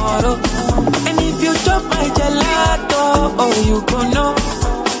tomorrow. And if you chop my gelato, oh, you gon' know.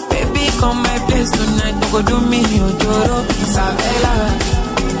 Baby, come my place tonight, don't go do me, Ojoro. Isabella,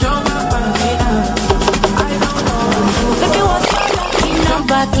 Joma Pamina. I don't know. Baby, what's your lucky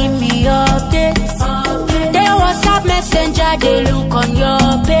number? Give me your updates. Then WhatsApp messenger, they look on your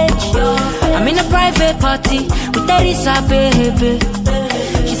page. I'm in a private party with Teresa, baby.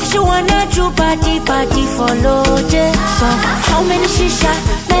 She said she wanna do party for Lord. So how many shisha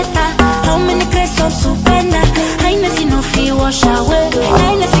meta? How many crates of supena? I know see no fee wash away. I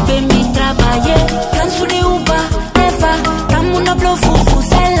know see baby trabaye. Cancel the Uber, never. Come on, blow fufu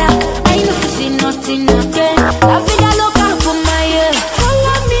sella. I know see nothing again. La vida loca for my ear.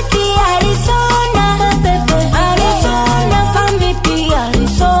 Follow me to Arizona, baby. Arizona, follow me to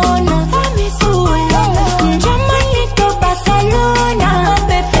Arizona. Follow me to Germany to Barcelona,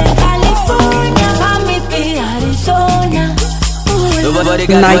 baby. California, follow me to Arizona.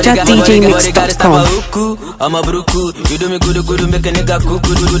 NigerDJMix.com. I'm a bruku, you do me good, make a nigga cook,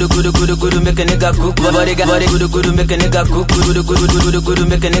 good, make a nigga cook. Body good, make a nigga cook, good,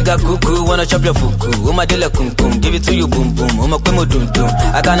 make a nigga cook. Wanna chop your fuku, my dilla kum kum, give it to you boom boom, my quemo dum dum.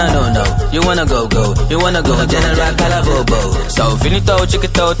 I kinda no, you wanna go, you wanna go, general calabobo. So finito, check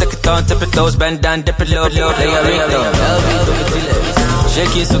it out, take it on, tip it toes, bend down, dip it low, lay a ring down.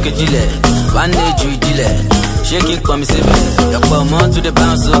 Shake it, suke jile, one day you jile. Shake it, come see me. You come on to the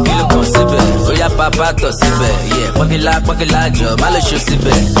bounce, so kill it, come see me. Oh, yeah, papa, to see me. Yeah, pocket like, job, I'll show see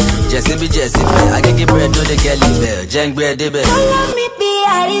me. Jesse be. I can get bread, no, they get live. Jang bread, they be. Follow me, be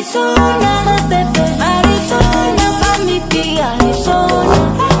Arizona, baby. Arizona, follow me, be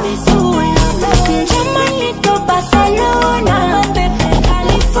Arizona. Germany to Barcelona, baby.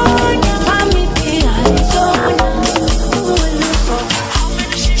 California, follow me, be Arizona.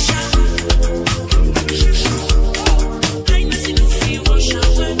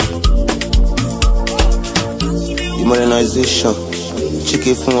 Modernization,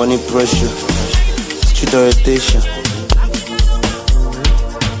 chicken from any pressure, street orientation.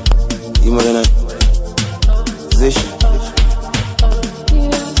 Modernization,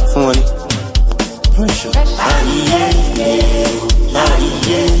 from any pressure.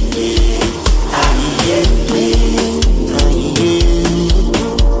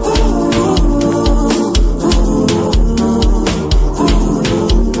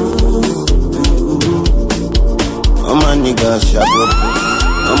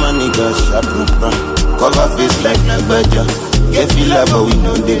 Niggas sharp, cover face like Nagbaja. Get feel but we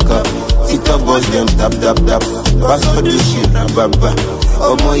know they cup. Sit up, boss them tap. Pass for the shit, rababa.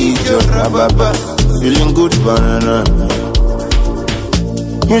 Omo ijo rababa. Feeling good, banana.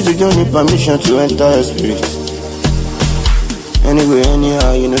 Music don't need permission to enter your spirit. Anyway,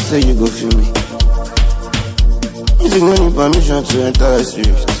 anyhow, you know say you go feel me. Music don't need permission to enter your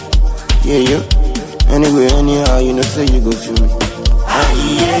spirit. Yeah. Anyway, anyhow, you know say you go feel me.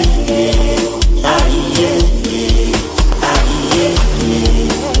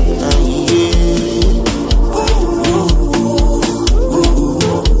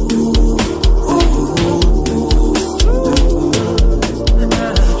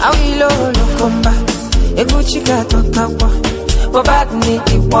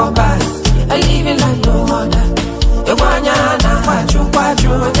 I live in like no other.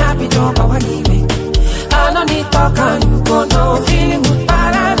 I don't need talk and you go no feeling good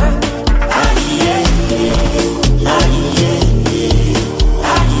parana.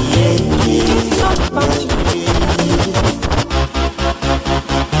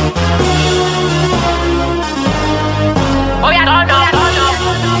 Oh yeah, turn up.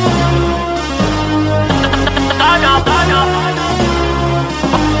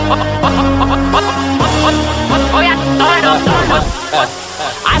 Oh yeah, turn up.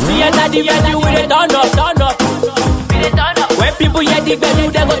 I see another venue with it turn up. When people hear the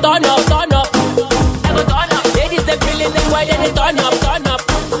venue, they go turn up. Ladies, they feeling the way they turn up.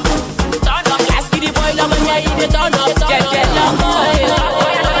 Last kitty boy, love man, yeah, they turn up. Get love,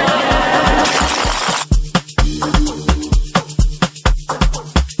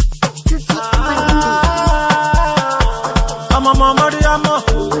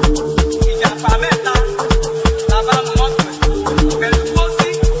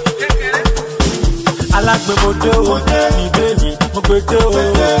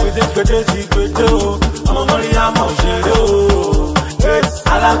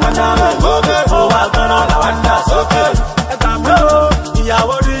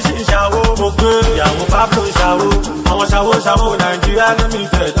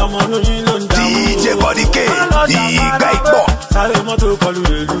 DJ Gbodykhay, the guy boy.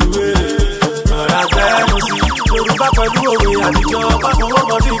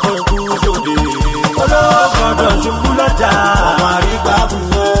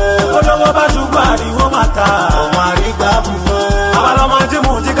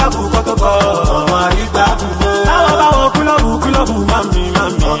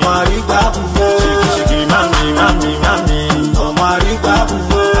 mami.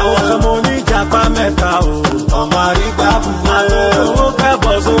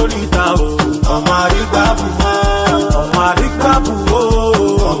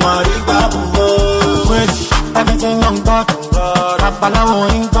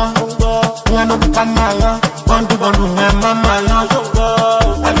 I know the camera. Bandu bandu me mama yo.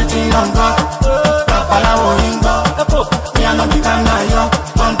 Everything on God. Papala wo ingo. Me I know the camera.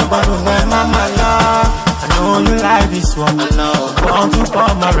 Bandu bandu me mama yo. I know you like this one. I know. Want to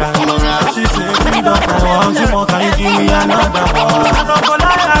come around. She say we don't want to more. Can you give me another one? I don't go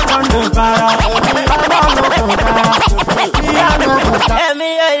like I don't do para.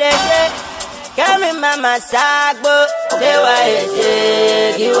 Kami mama sagbo, say why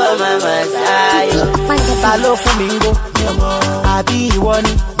you give mama sayo. Ta ló fún mi ngo, àbí ìwọ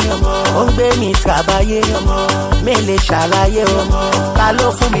ni, ó ń gbé mi tàbáyé, mi lè ṣàlàyé o. Ta ló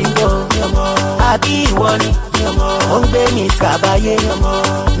fún mi ngo, àbí ìwọ ni, ó ń gbé mi tàbáyé,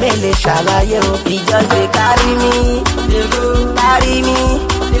 mi lè ṣàlàyé o. He just dey carry me, carry me,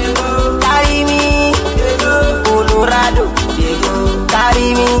 carry me, Colorado, carry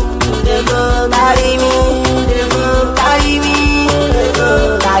me. Carry me, carry me,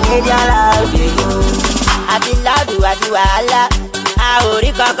 Canadian love. Àti ládù àti wàhálà, a ò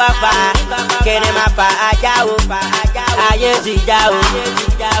rí kankan fà, kéré máa fa ajá o, ayé ti já o.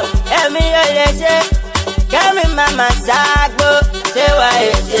 Èmi ò lè ṣe, kẹ́mi màmá ságbó, ṣé wà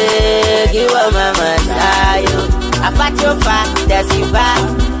á ṣe kí wọ́n màmá sáyò. Apá tí ó fa, tẹ̀sí bá,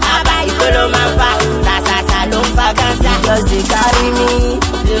 àbá ìgboro máa fa, tàṣàṣà ló ń fa gánsá. Just dey carry me.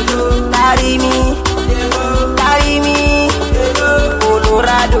 Carry me, carry me,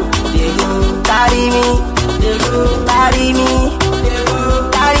 Colorado. Carry me, carry me,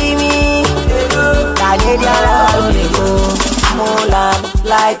 carry me, Canadian love. Molam,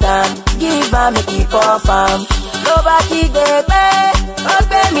 light and give am make it puff am. Ló bá kígbe pé ó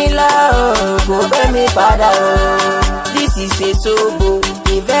gbé mi lọ, kò gbé mi padà o. This is a sobo,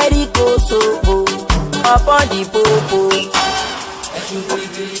 a very cold sobo, upon the popo.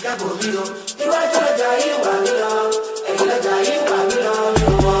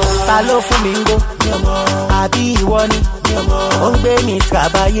 Ta ló fún mi ngo, àbí ìwọ ni, ó ń gbé mi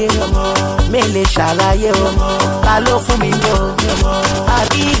tàbáyé, mi lè ṣàlàyé o. Ta ló fún mi ngo,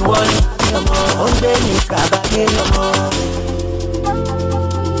 àbí ìwọ ni, ó ń gbé mi tàbáyé.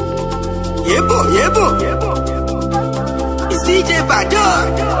 Yebo, it's DJ Baddo.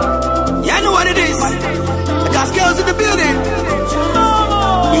 You know what it is. I got girls in the building.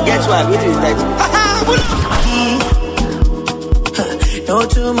 You get what it is like. No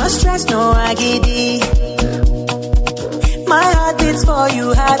too much stress, no agony. My heart beats for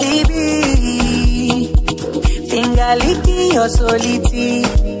you, Habibi. Finger licking your solidity.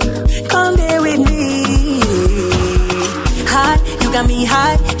 Come there with me. High, you got me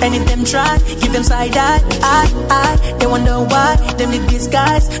high. And if them try, give them side eye. They wonder why, them need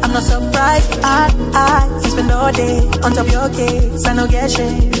disguise. I'm not surprised. I spend all day on top of your case. I no get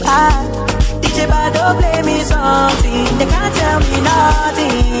shame. DJ Baddo play me something. They can't tell me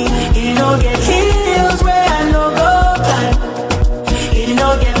nothing. He no get hills where I no go climb. He no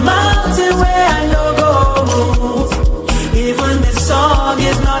get mountains where I no go move. Even the song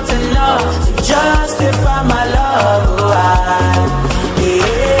is not enough to justify my love.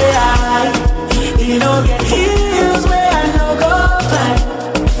 He no get hills where I no go climb.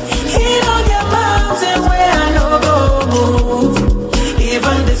 He no get mountains where I no go move.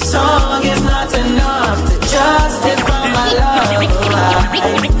 Even the song is not enough to justify my love.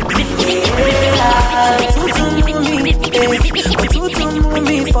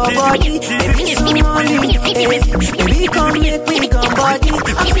 Me for body, baby, so money. Baby, come make me come body.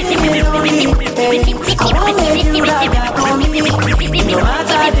 I'm feeling lonely. I wanna make you ride on me. No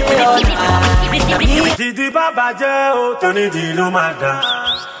matter day or night. Didi baba jẹ́ o, Tony di ló máa dá.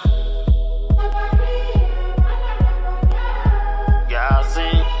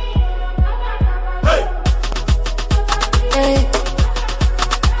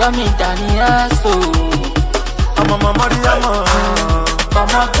 Come Dani aso, ọmọ Mariama,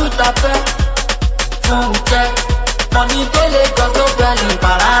 ọmọ Gbodykhay, Funke, money dele gogo belly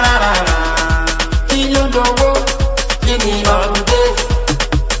pararara. Kilo dowo, kini update.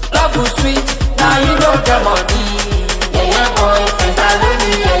 Love sweet, now you know the money. Yeah boyfriend, I love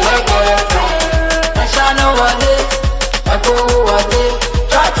you, yeah girlfriend. I shall know what it, I go what it.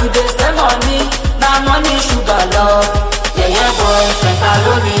 Try to save money, now money sugar love. Yeah boyfriend, I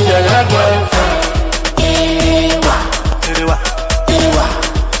love you, yeah girlfriend.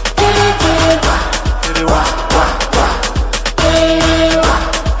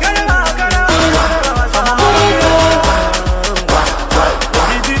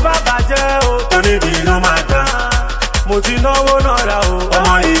 Mo ti náwó náírà o,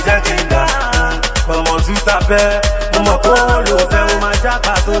 ọmọ ìjẹ́ kí n dà. Ọmọ tún tafẹ́, mo mọ̀ kó wọ́n lò fẹ́, mo máa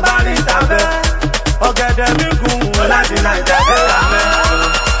jápa tó bá rí tafẹ́. Ọ̀gẹ̀dẹ̀ mi gùn láti Nàìjíríà dé àmẹ́.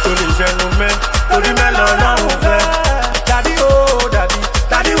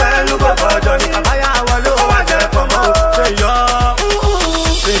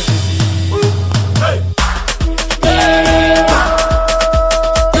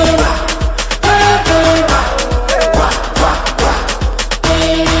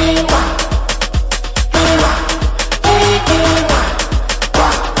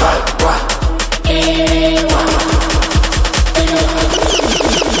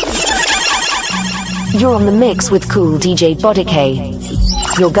 You're on the mix with cool DJ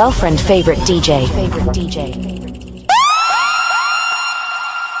Gbodykhay, your girlfriend favorite DJ.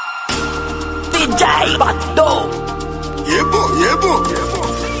 DJ Baddo. Yebo.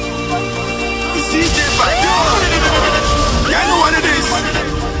 It's DJ Baddo. Y'all know what it is.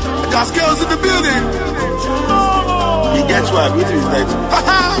 Got girls in the building. You get what I'm with that.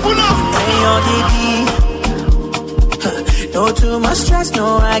 Haha, pull up. Hey, on the beat. No too much stress,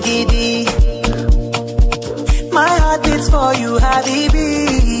 no agony. My heart beats for you, Habibi.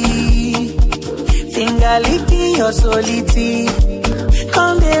 Finger licking your solity.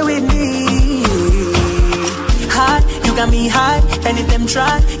 Come there with me. High, you got me high. Any them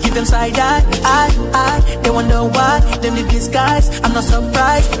try, give them side eye. I, they wonder why. Them the disguise, I'm not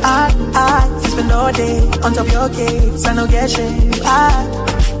surprised. I spend all day on top of your case. I no get shame.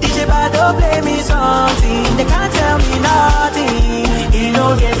 DJ Baddo play me something. They can't tell me nothing. You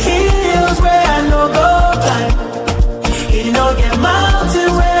know get hills where I no go climb. You know get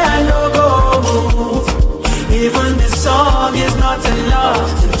mountains where I no go move. Even this song is not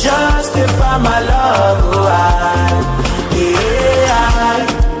enough to justify my love.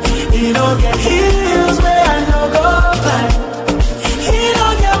 You know get hills where I no go climb. You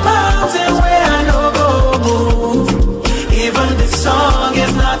know get mountains where I no go move. Even this song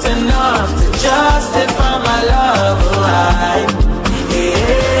is not enough to justify my love.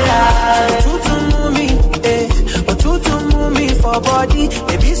 For body,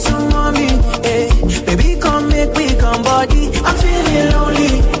 baby, soon mommy, baby, come make me come body. I'm feeling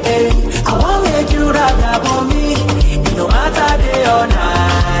lonely, I won't make you rather for me. No matter day or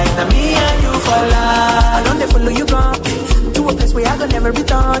night, now me and you for life. I don't they follow you gone to a place where I don't never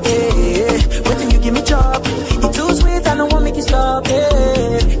return. Wait till you give me job. It's too sweet, I don't want make you stop.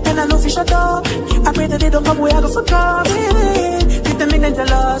 Then I know fish shut up. I pray that they don't come where I go for come. The minute they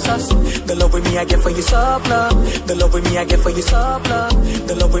lost us. The love with me I get for you soft love. The love with me I get for you soft love.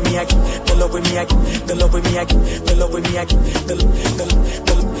 The love with me I get. The love with me I get. The love with me I get. The love with me I get.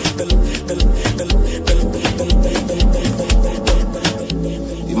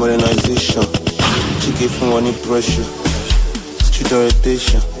 The modernization, she gave from money pressure, street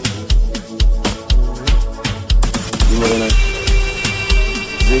orientation. The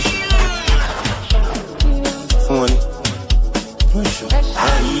modernization, from money.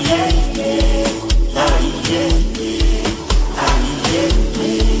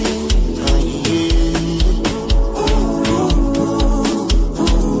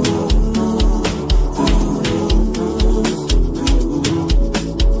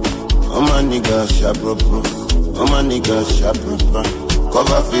 All my niggas sharp,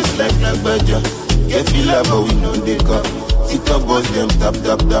 cover face like Baddo. Get feel like but we know they cut. TikTok boss them tap.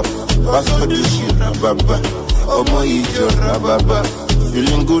 Pass for the shit, rababa. Oh my ijo, rababa.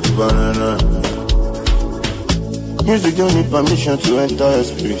 Feeling good, banana. Music don't need permission to enter your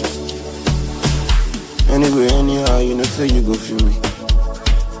spirit. Anyway, anyhow, you know say you go feel me.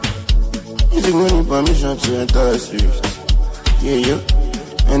 Music don't need permission to enter your spirit. Yeah.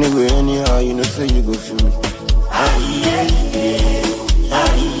 Anyway, anyhow, you know say you go feel me.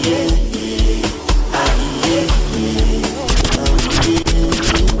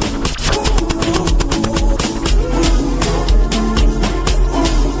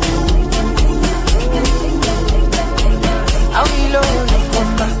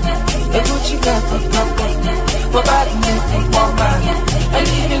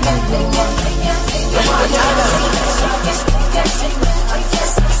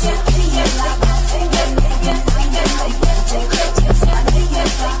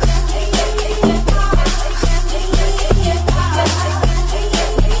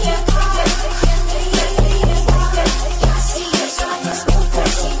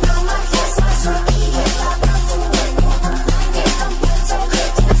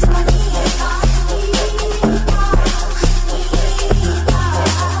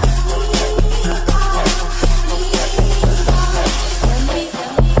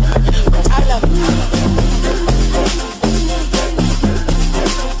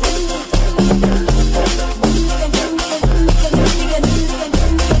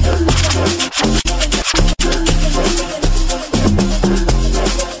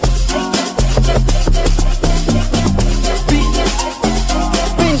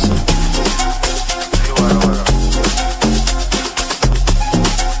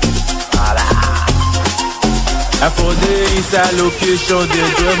 inside location, they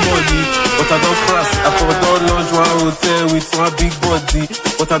get money. But I don't cross, I for don't launch one hotel with one big body.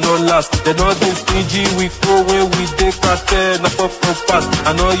 But I don't last, they don't do stingy. We go when we take cartel, na pop pass.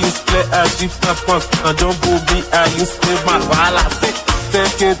 I know you play as if na punk. I don't go be, I use play man, while I say.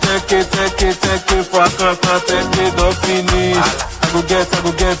 10K for a car, 10K don't finish. I go get,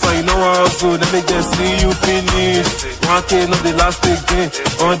 and you know what also, let me just see you finish. 1K not the last again,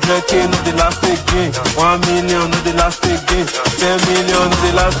 100K not the last again, 1 million not the last again, 10 million not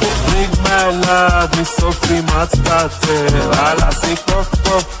the last. Bring my lad, me so free, mat started. All I say, puff,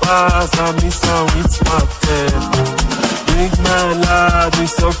 pass, and me sound with smarted. Bring my lad, me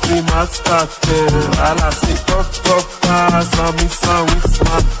so free, mat started. All I say, puff, pass, and me sound with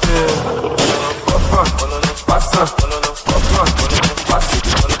smarted.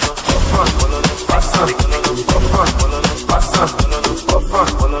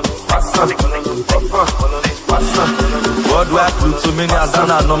 What do I do to many as an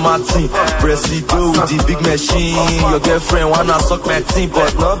anomaly? Presido with the big machine. Your girlfriend wanna suck my team,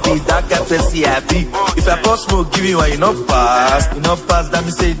 but not be that kind of happy. If I pass smoke, give you one, you not pass. You not pass, that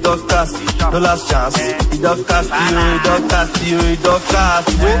me say dog cast. No last chance. He dog cast you, he dog cast you, he dog cast.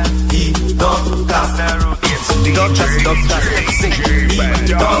 He dog cast. He dog cast, he dog cast. He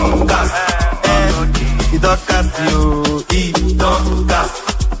dog cast. He dog cast you, he dog cast.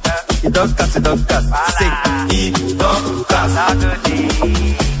 He dog cast, say he dog cast.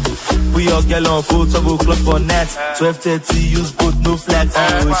 We all get on full 12 o'clock for net. 12:30, use both, no flat.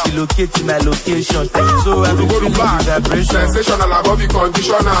 Oh, she located my location. So I will go back. Sensational above the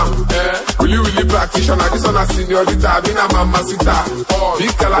conditioner. Will you really practitioner? This one a seniorita, been a mamacita.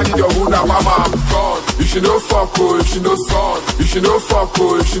 Big girl, I need your wound, mama, I'm gone. You should know fuck, oh, you should know son. You should know fuck,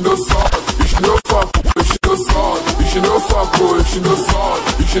 oh, you should know son. You should know fuck, oh, you should know son. You should know fuck, oh, you should know son.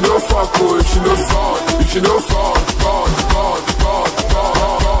 You should know fuck, oh, you should know son. You should know fuck, God.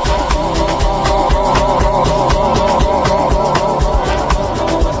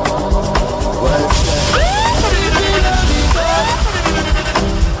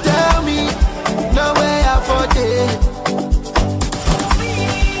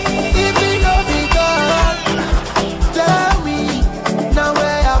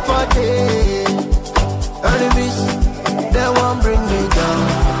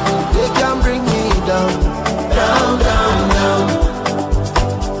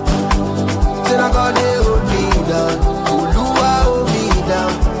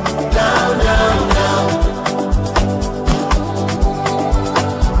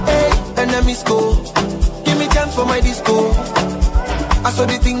 Give me chance for my disco. I saw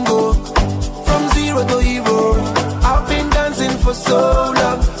the thing go from zero to hero. I've been dancing for so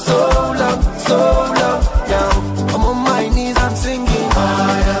long, so long, so long. Now I'm on my knees, I'm singing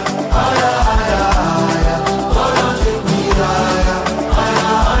higher, higher, higher, higher. Oh, don't take me higher,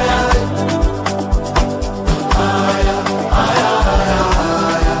 higher, higher, higher, higher, higher,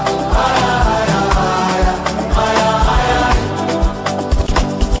 higher, higher, higher, higher.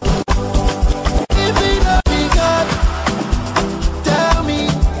 If it don't be God, tell me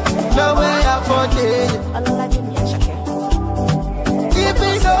no way I forget. If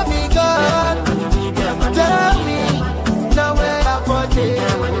it don't be God, tell me no way I forget.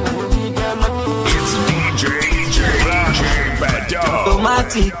 It's DJ Baddo.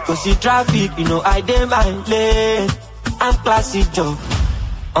 Automatic, cause see traffic, you know I dey my lane. I'm classy, Joe.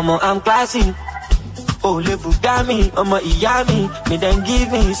 I'm classy. Oh, le Bugami, Iyami, me then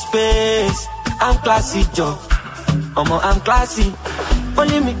give me space. I'm classy, Joe. I'm classy.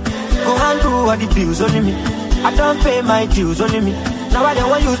 Only me, go and do all the bills, only me. I don't pay my dues, only me. Now I don't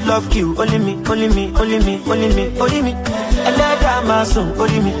want use love kill, only me, only me, only me, only me, only me. And let my song,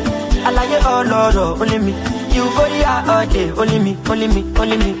 only me. I like it all, Lord, only me. You for the all day, only me, only me,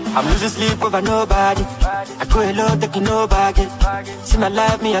 only me. I'm losing sleep over nobody. I go alone, taking no baggage. See my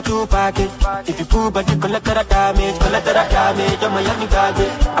life, me a two package. If you pull body, collect that damage, I'm a young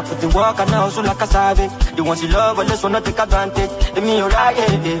garbage. I put the work and now so like a savage. They want you love, but let's wanna take advantage. Let me alright,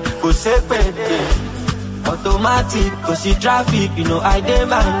 go safe, baby. Automatic, cause see traffic, you know I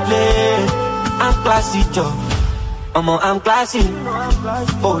demand lane. I'm classy, Joe. I'm classy.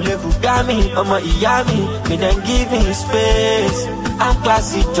 Oh, le Bugami, Iyami, me then give me space. I'm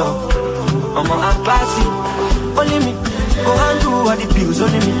classy, Joe. I'm classy. Only me, go and do all the bills,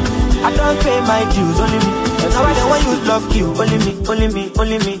 only me. I don't pay my dues, only me. Now I don't want use love you, only me, only me,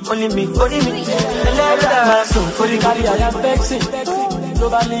 only me, only me, only me. And let my soul, only me. I am vexing.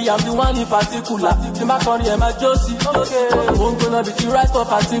 Globally, I'm the one in particular. The Macron, yeah, my Josie. Okay, won't gonna be the right for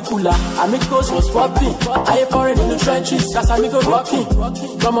particular. Amigos was popping. I ain't foreign in the trenches. That's amigo rocking.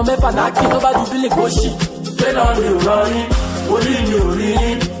 From a mepanaki, nobody feeling goshy. Tell on you running. Only you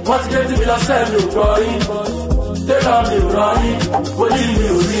reading. What's getting me lost, you going. Tell on you running. Only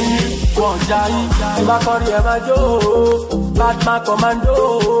you reading. One giant. The Macron, yeah, my Joe. Batman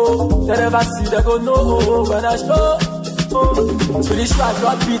commando. They never see, they go no. When I show. Spiritual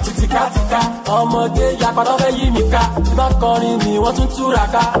God beat tìkátìká. Ọmọdé yapa tó fẹ́ yí mi ká. Tí bá kọrin mi, wọ́n tún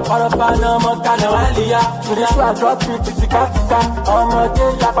túraká. Ọ̀rọ̀ paná ọmọ kaná wá lè ya. Spiritual God beat tìkátìká. Ọmọdé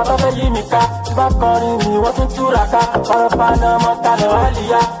yapa tó fẹ́ yí mi ká. Tí bá kọrin mi, wọ́n tún túraká. Ọ̀rọ̀ paná ọmọ kaná wá lè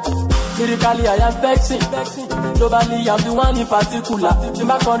ya. Lyrically, I am vexing. Globally, I'm the one in particular. The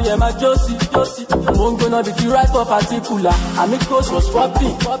Maconi and my Josie. Won't gonna be the right for particular. Amigos was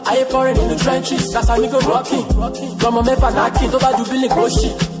swapping. I ain't foreign in the trenches. That's how we go rocking. Come on, me panaki. Don't bad you feeling goshy.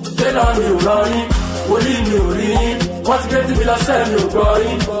 Tell on you running. Only you reading. What's great to be lost and you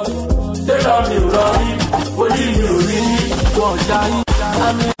growing. Tell on you running. Only you reading. Don't die.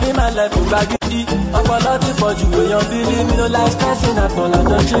 I'm living my life in baggage. I'm a lot of for you. You're feeling me, no like stressing at all. I'm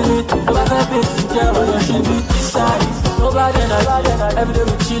not chilling. Nobody happy to care what you should be. Nobody not. Every day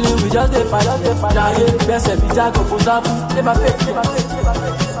we chilling, we just dey fight. Jaye, best be jago, for example. Never fake.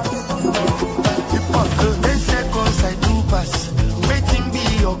 10 seconds I do pass. Waiting be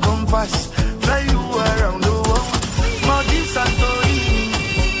your compass. Fly you around the world. Maldives and Santorini.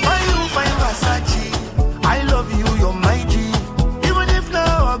 Why you find Versace? I love you, you're my G. I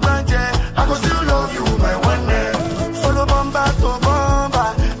go still love you, my one day. Follow bomba to bomba.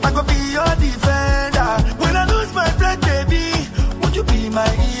 I go be your defender. When I lose my breath, baby, would you be my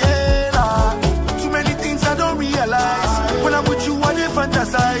hyena? Too many things I don't realize. When I'm with you, I dey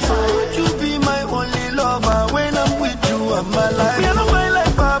fantasize. Would you be my only lover? When I'm with you, I'm alive. Me, I don't mind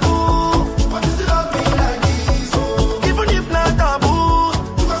like Babu. But you still love me like this, oh. Even if not taboo,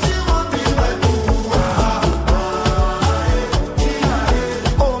 you can still want me like boo.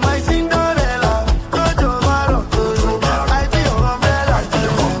 Oh, my Cinderella.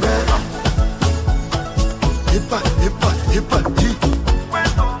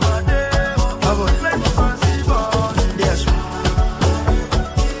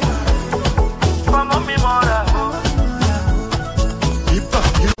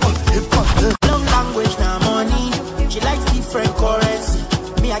 Love language now money. She likes different currency.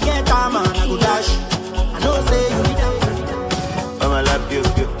 Me, I get time and I go dash. I know say you need them. I'm a lap you,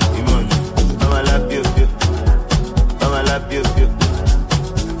 money. I'm a lap you. I'm a lap you.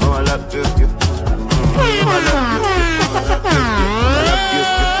 I'm a lap you.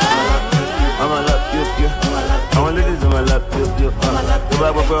 I'm a lap you. I want ladies in my lap you.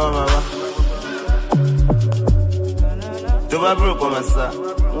 To buy broke on my side.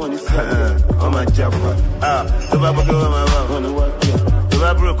 On my job. To buy broke on my to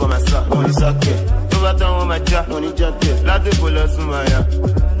buy broke on my side. To buy down on my job. Lot of bullets in my yard.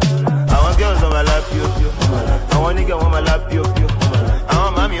 I want girls on my lap you. I want nigga on my lap you. I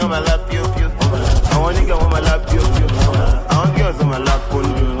want mommy on my lap you. I want nigga on my lap you. I want girls on my lap you.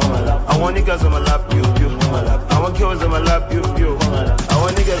 I want niggas on my lap you. I want girls on my lap you. I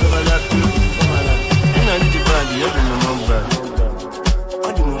want niggas on my lap you. I need the body, you do my bad.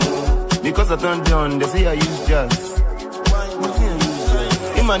 Because I turn down, they say I use jazz.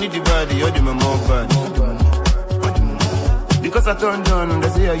 If I need the body, you do my bad. Because I turn down, they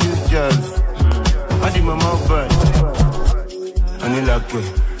say I use jazz. I do my bad. I need like it.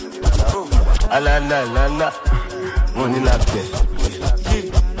 La la la. Money like it.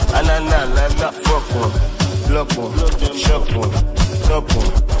 La la. Fuck one, block one, shock one, top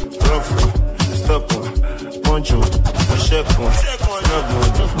one, rough one, stop one, punch one, shake one, snub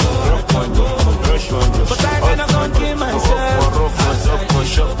one, rock one, rush one. But I cannot contain myself.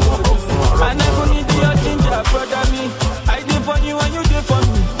 I never need your ginger, brother me. I did for you and you did for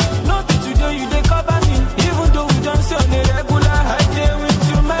me. Not today you did cover me. Even though we don't see on the regular, I did with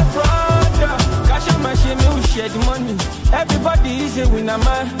you, my brother. Cash on my shame, we share the money. Everybody is a winner,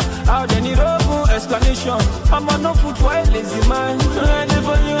 man. Out there need open explanation. I'm on no foot for a lazy man. I did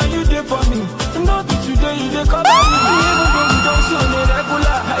for you and you did for me. Not today you did cover me. Even though we don't see on the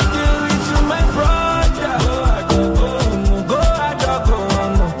regular, I did with you, my brother. Go,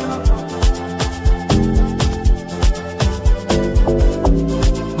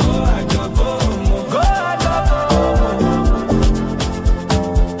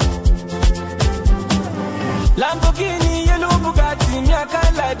 Lamborghini, yellow Bugatti, me I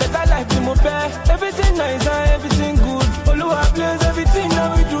can't lie, better life to my pair. Everything nice and everything good. Oluwa plays everything that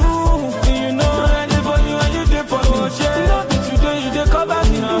we do. You know, I did for you and you did for me. Not today you did cover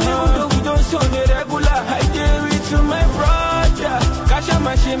me. Even though we don't show the regular, I did with you, my brother. Cash on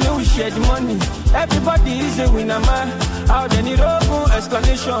my shame, we share the money. Everybody is a winner, man. Out there need open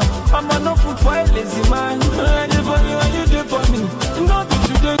explanation. I'm on no foot for a lazy man. I did for you and you did for me. Not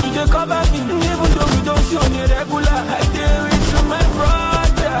today you did cover me. Even though we don't see on the regular, I did with you, my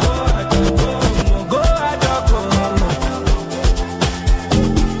brother. Go,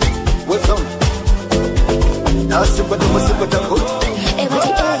 what's up? Now,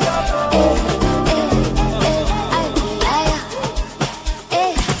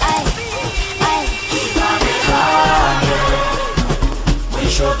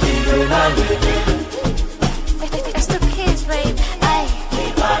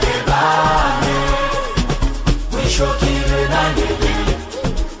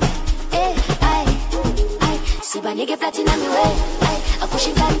 nigga platin on me way. I push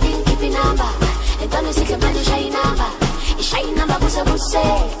it down, think keep it number. And don't you see the man shine number? It's shine number, busa busa.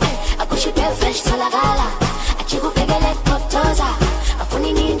 I push it there fresh to la gala. I chico pegele totosa. I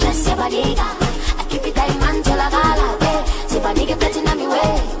funny ninja sebaliga. I keep it diamond to la gala. Seba nigga platin on me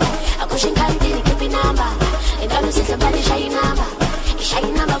way. I push it down, think keep it number. And don't you see the man shine number? It's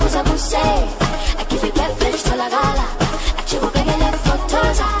shine number, busa busa. I keep it there fresh to la gala. I chico pegele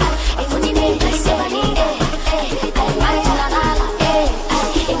totosa. I funny ninja sebaliga.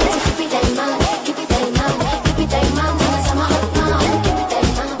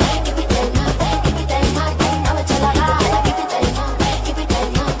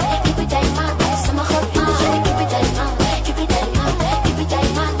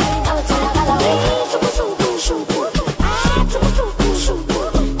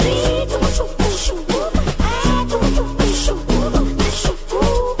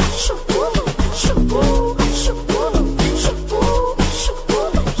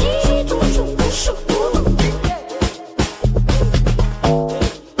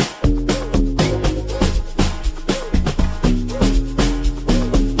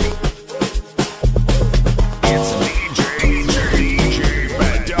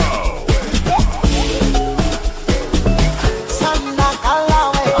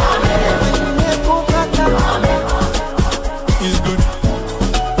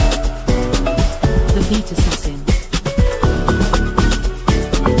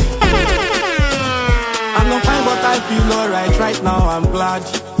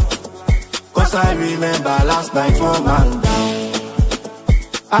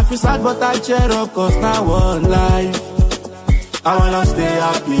 I feel sad but I cheer up cause now one life. I wanna stay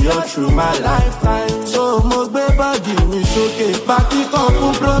happy all through my lifetime. So mo gbe body mi sókè. Baki kan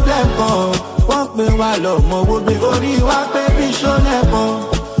fún problem kan. Wọ́n pè wá lọ́mọ wo gbé orí wa pé bí ṣọ́nẹ̀ kan.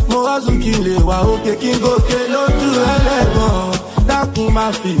 Mo wá sùn kí lè wá òkè kí n gòkè lójú ẹlẹ́gàn. Dákun má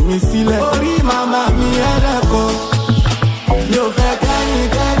fi mi sílẹ̀. Orí màmá mi ẹlẹ́kan. Mi ò fẹ́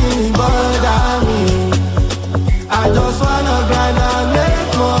kẹ́nikẹ́ni bọ́dà mi. I just wanna grind and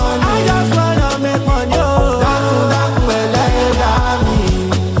make money. I just wanna make money, oh. Dákun ẹlẹ́dà mi.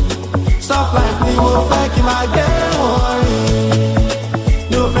 Soft life ni mo fẹ́ kí n máa gbé wọ́n rìn.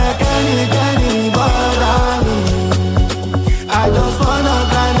 Mi ò fẹ́ kẹ́nikẹ́ni bọ́dà mi. I just wanna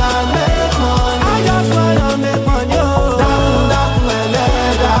grind and make money. I just wanna make money, oh. Dákun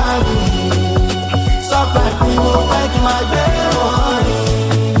ẹlẹ́dà mi. Soft life ni mo fẹ́ kí n máa gbé wọ́n rìn.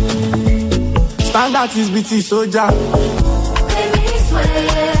 Standard is BT soldier. Make me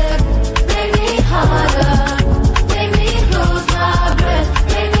sweat, make me harder, make me lose my breath,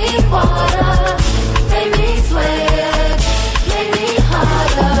 make me water, make me sweat, make me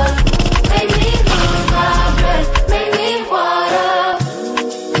harder, make me lose my breath, make me water.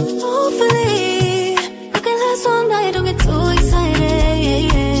 Hopefully, we can last all night, don't get too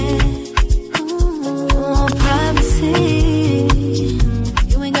excited. Ooh, privacy,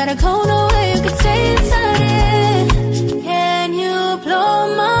 you ain't gotta go nowhere. Stay inside it. Can you blow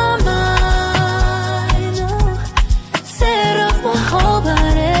my mind? Set off my whole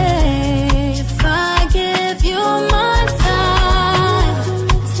body. If I give you my time,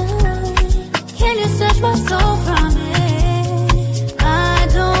 can you snatch my soul from it? I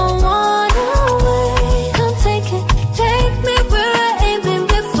don't wanna wait. Come take it, take me where I ain't been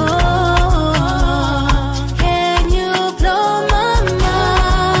before. Can you blow my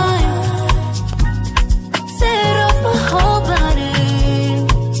mind? Set off my whole body,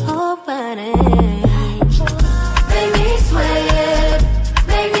 whole body. Make me sweat,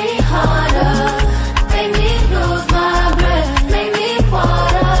 make me harder, make me lose my breath, make me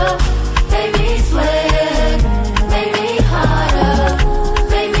water, make me sweat, make me harder,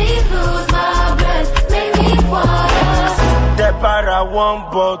 make me lose my breath, make me water. Step out of one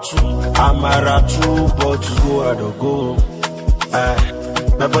bottle, I'm out of two bottles, go out of go.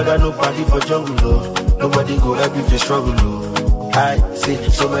 My brother nobody for jungle, love. Nobody go help if you struggle, oh. I see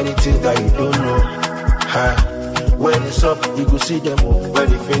so many things that you don't know. When it's up, you go see them, oh. When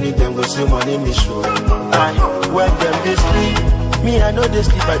they finish them, go say my name is sure. When them they sleep, me I know they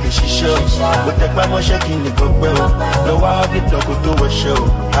sleep at the shisha. But take my money shaking the cup, well. No, I have it, no go to a show.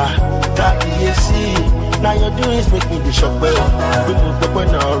 That AC, now your doings make me the shock, well. We move the when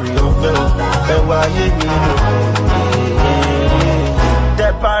I hurry up, well. And why you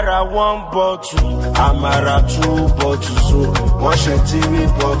step out of one bottle, I'm out of two bottles, so one shit TV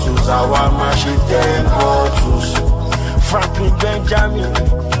bottles, I want my shit 10 bottles. Franklin Benjamin,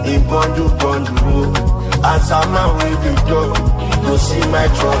 in bundle, as I'm out with the dog, you see my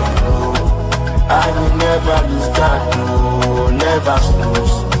trouble, I will never lose that, no, never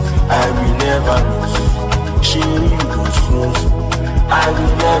snooze, I will never lose. change those flows. I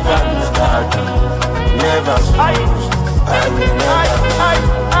will never lose that. Never lose. I will never.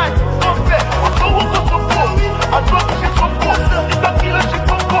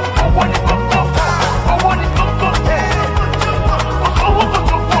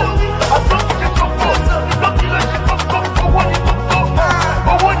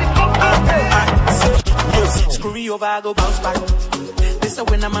 Screw me over, I go bounce back. This a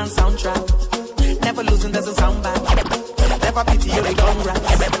winner man soundtrack. Never losing doesn't sound bad. Never pity you, they gon' rap.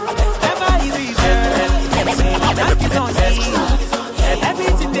 Never easy, say my life is on me.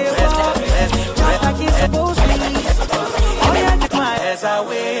 Everything they want, just like it's supposed to be. Oh yeah, get my as I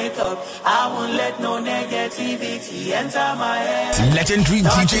wake up, I won't let no negativity enter my head. Legendary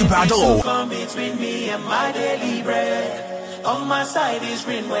DJ Baddo. Come between me and my daily bread. On my side is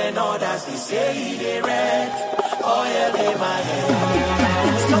green when others they say they red. Oh yeah, they my head.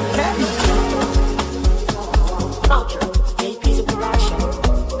 It's okay.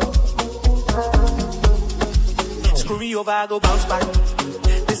 Screw me over, I go bounce back.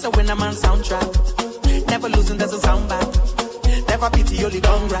 This a winner man soundtrack. Never losing doesn't sound bad. Never pity, only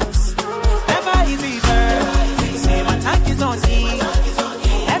congrats. Never easy, sir. Say my tank is on Z.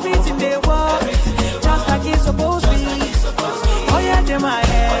 Everything they want, just like it's supposed to be. Oh yeah, they're my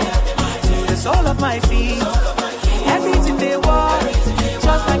head to the sole of my feet. Everything they want,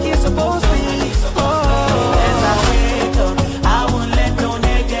 just like it's supposed to be. Oh, as I wake up, I won't let no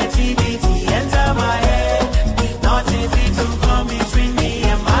negativity enter my head. Nothing fit to come between me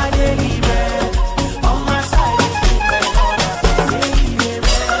and my daily bread. On my side is green when others say they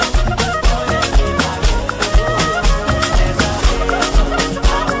red. Oh yeah, they're my head. As I wake up,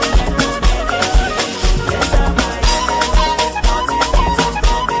 I won't let no negativity enter my head. Nothing fit to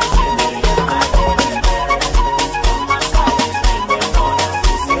come between me and my daily bread. On my side is green when others say they red. Oh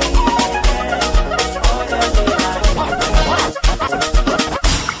yeah, they're my head.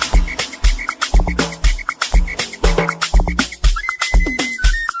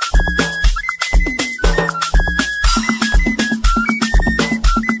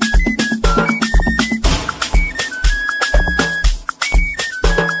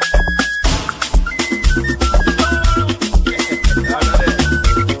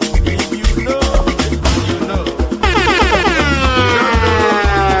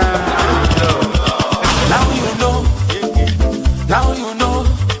 Now you know. Now you know.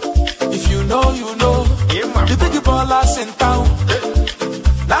 If you know, you know. The big ballers in town.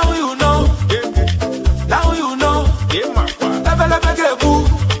 Now you know. Now you know. Never get boo.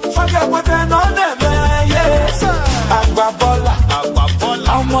 Forget what they know them. Yes. Agba baller.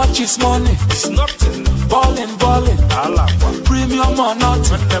 How much is money? It's nothing. Ballin'. Premium or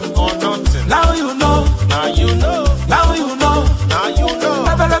nothing. Now you know. Now you know. Now you know. Now you know.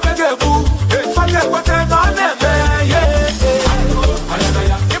 Never get boo. Forget what they know them.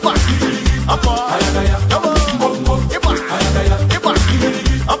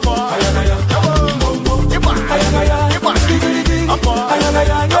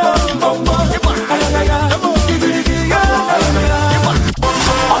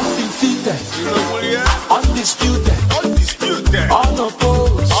 Yeah. Undefeated, undisputed,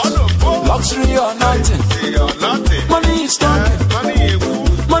 unopposed, luxury or nothing. Money is talking,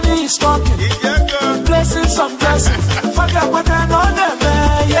 money is talking. Blessings on blessings, forget what I know them.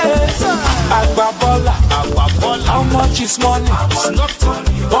 Yes, Agba baller. How much is money?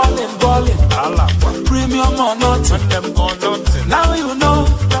 Ballin'. Premium or nothing. Now you know.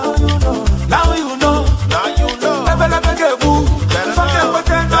 Now you know. Never get boo. Forget what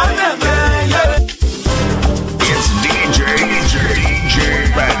I know them. Yeah. It's DJ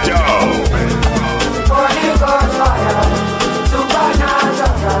Baddo. My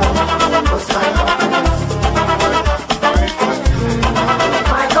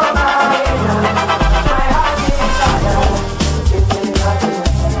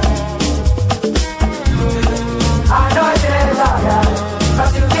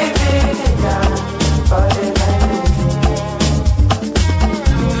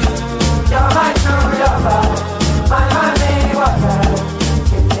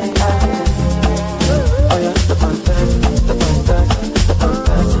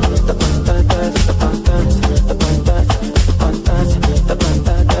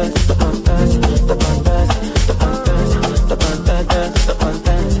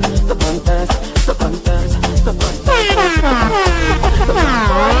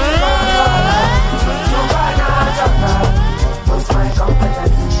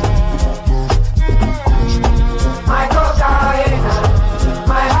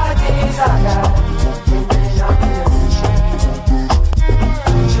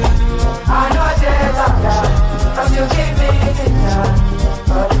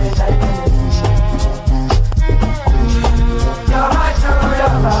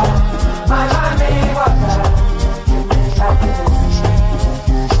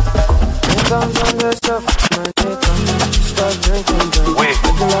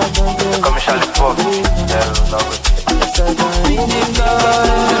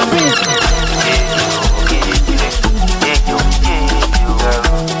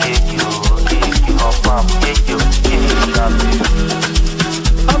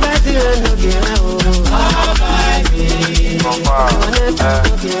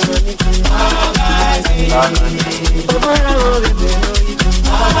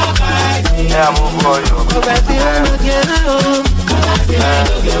Yeah, move for you.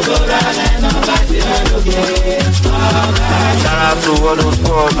 Shout out to all those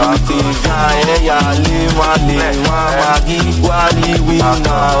boys out there. Yeah, live one day, one magi, quali, we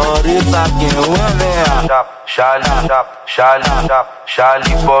now, or it's again, one there. Charlie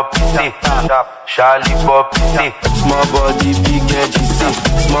Poppy, Charlie Poppy, small body, big head,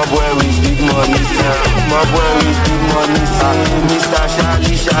 small boy with big money, small boy with big money, Mr.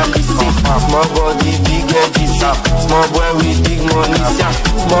 Charlie, small body, big head, small boy with big money,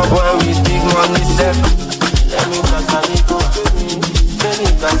 small boy with big money, let me pass a little baby, let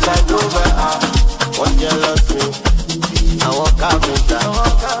me pass a over, one jealous me, I walk out with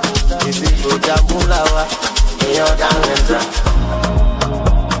that, this is good, Jamulawa.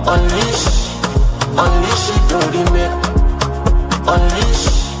 Unleash it to the make.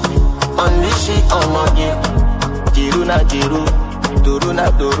 Unleash it on my game. Jiru na jiru, duru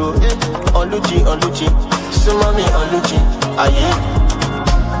na duru. Oluchi, sumami oluchi. Aye.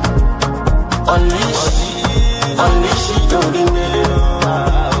 Unleash it to the make.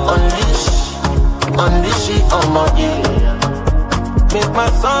 Unleash it on my game. Make my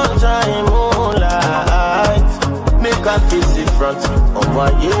sunshine moonlight. Make a face in front of my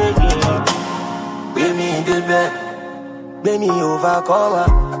yeah. Bring me in the bed, bring me overcomer.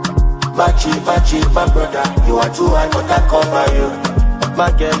 My brother, you are too high, but I cover you. My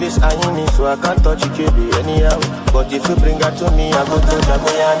girl is eyeing me, so I can't touch you, baby, anyhow. But if you bring her to me, I go to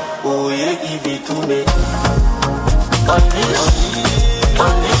Jamaican. Oh yeah, give it to me. Unleash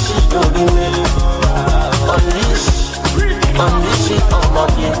it to the middle. Unleash it on my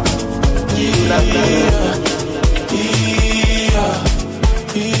game.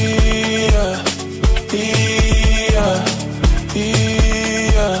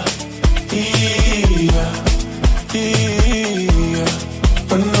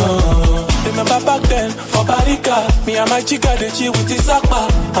 Remember back then, for Barika, me and my chica, they chill with the Sakpa.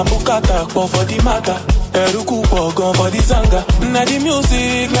 And Bukata, for the matter. Eruku, Pogon, for the Zanga. Now the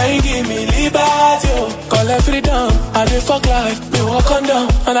music, now you give me liberty. Call it freedom, I do fuck life, me walk on down.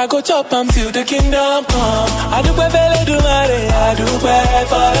 And I go chop till the kingdom come. I do bele do mare, I do bad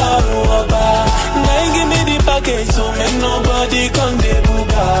for all. Now you give me the package, so make nobody come de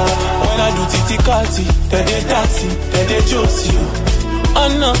buga. When I do titi kati, then they dancing, then they juice you.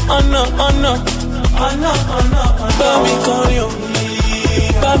 Oh no. Bami Korio,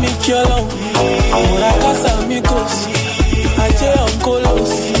 Bami Kyolo, Ora Casa Mikos, Aje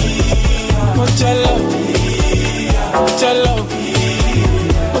Onkolos, Mocello,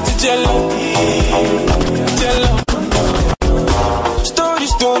 Moticello.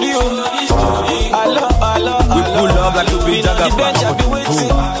 Story, Allah. We pull up like a big jagaba.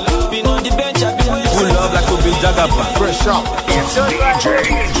 Pull up like a big jagaba. Fresh up. It's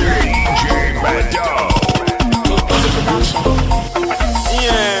DJ Baddo.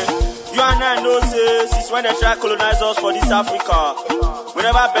 Yeah, you and I know since when they try to colonize us for this Africa, we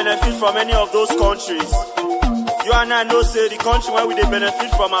never benefit from any of those countries. You and I know the country where we they benefit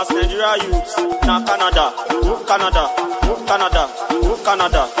from as Nigeria youths. Now Canada.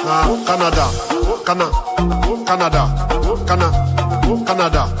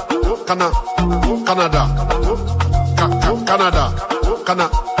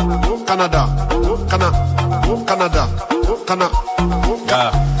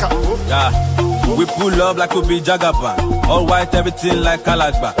 Yeah. We pull up like we be Jagaba. All white, everything like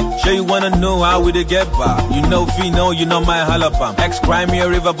Kalagba. Sure you wanna know how we dey get by. You know Fino, you know my halabam. Ex-crime me a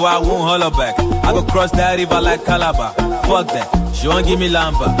river, but I won't holler back. I go cross that river like Calabar. Fuck that, she won't give me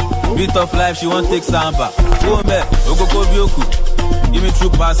lamba. Beat of life, she won't take samba. Go me, go bioku. Give me true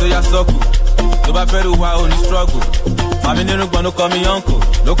pass, so ya soku. So ba peru wa only struggle. Mami nínú gbọ́n no call me uncle.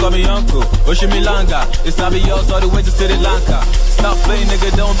 Oshimilanga, it's not be yours all the way to Sri Lanka. Stop playing,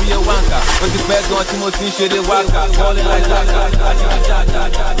 nigga, don't be a wanker. With the bag going Timothy, shit, it waka. Call it like that.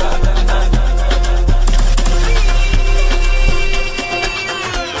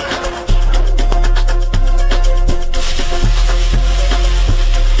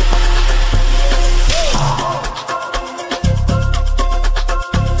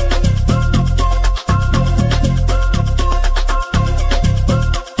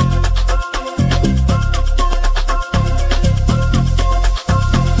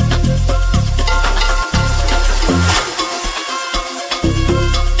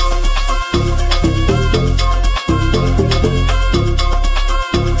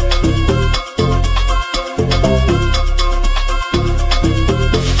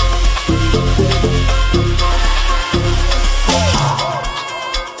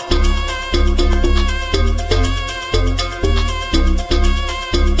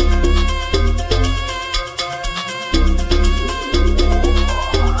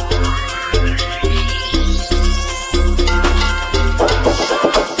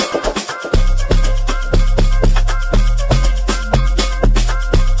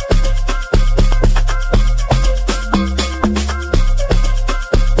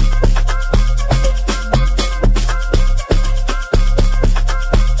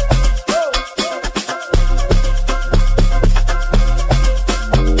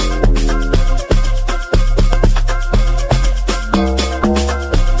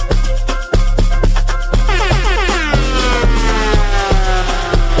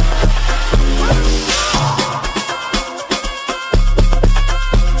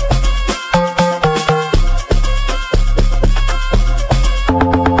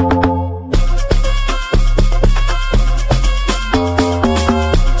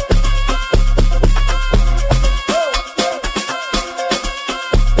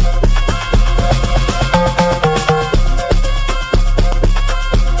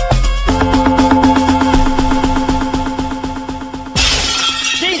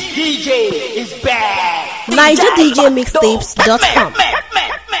 DJ is back. NigerDJMixtapes.com.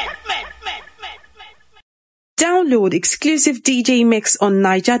 Download exclusive DJ mix on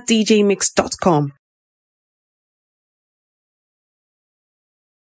NigerDJMix.com.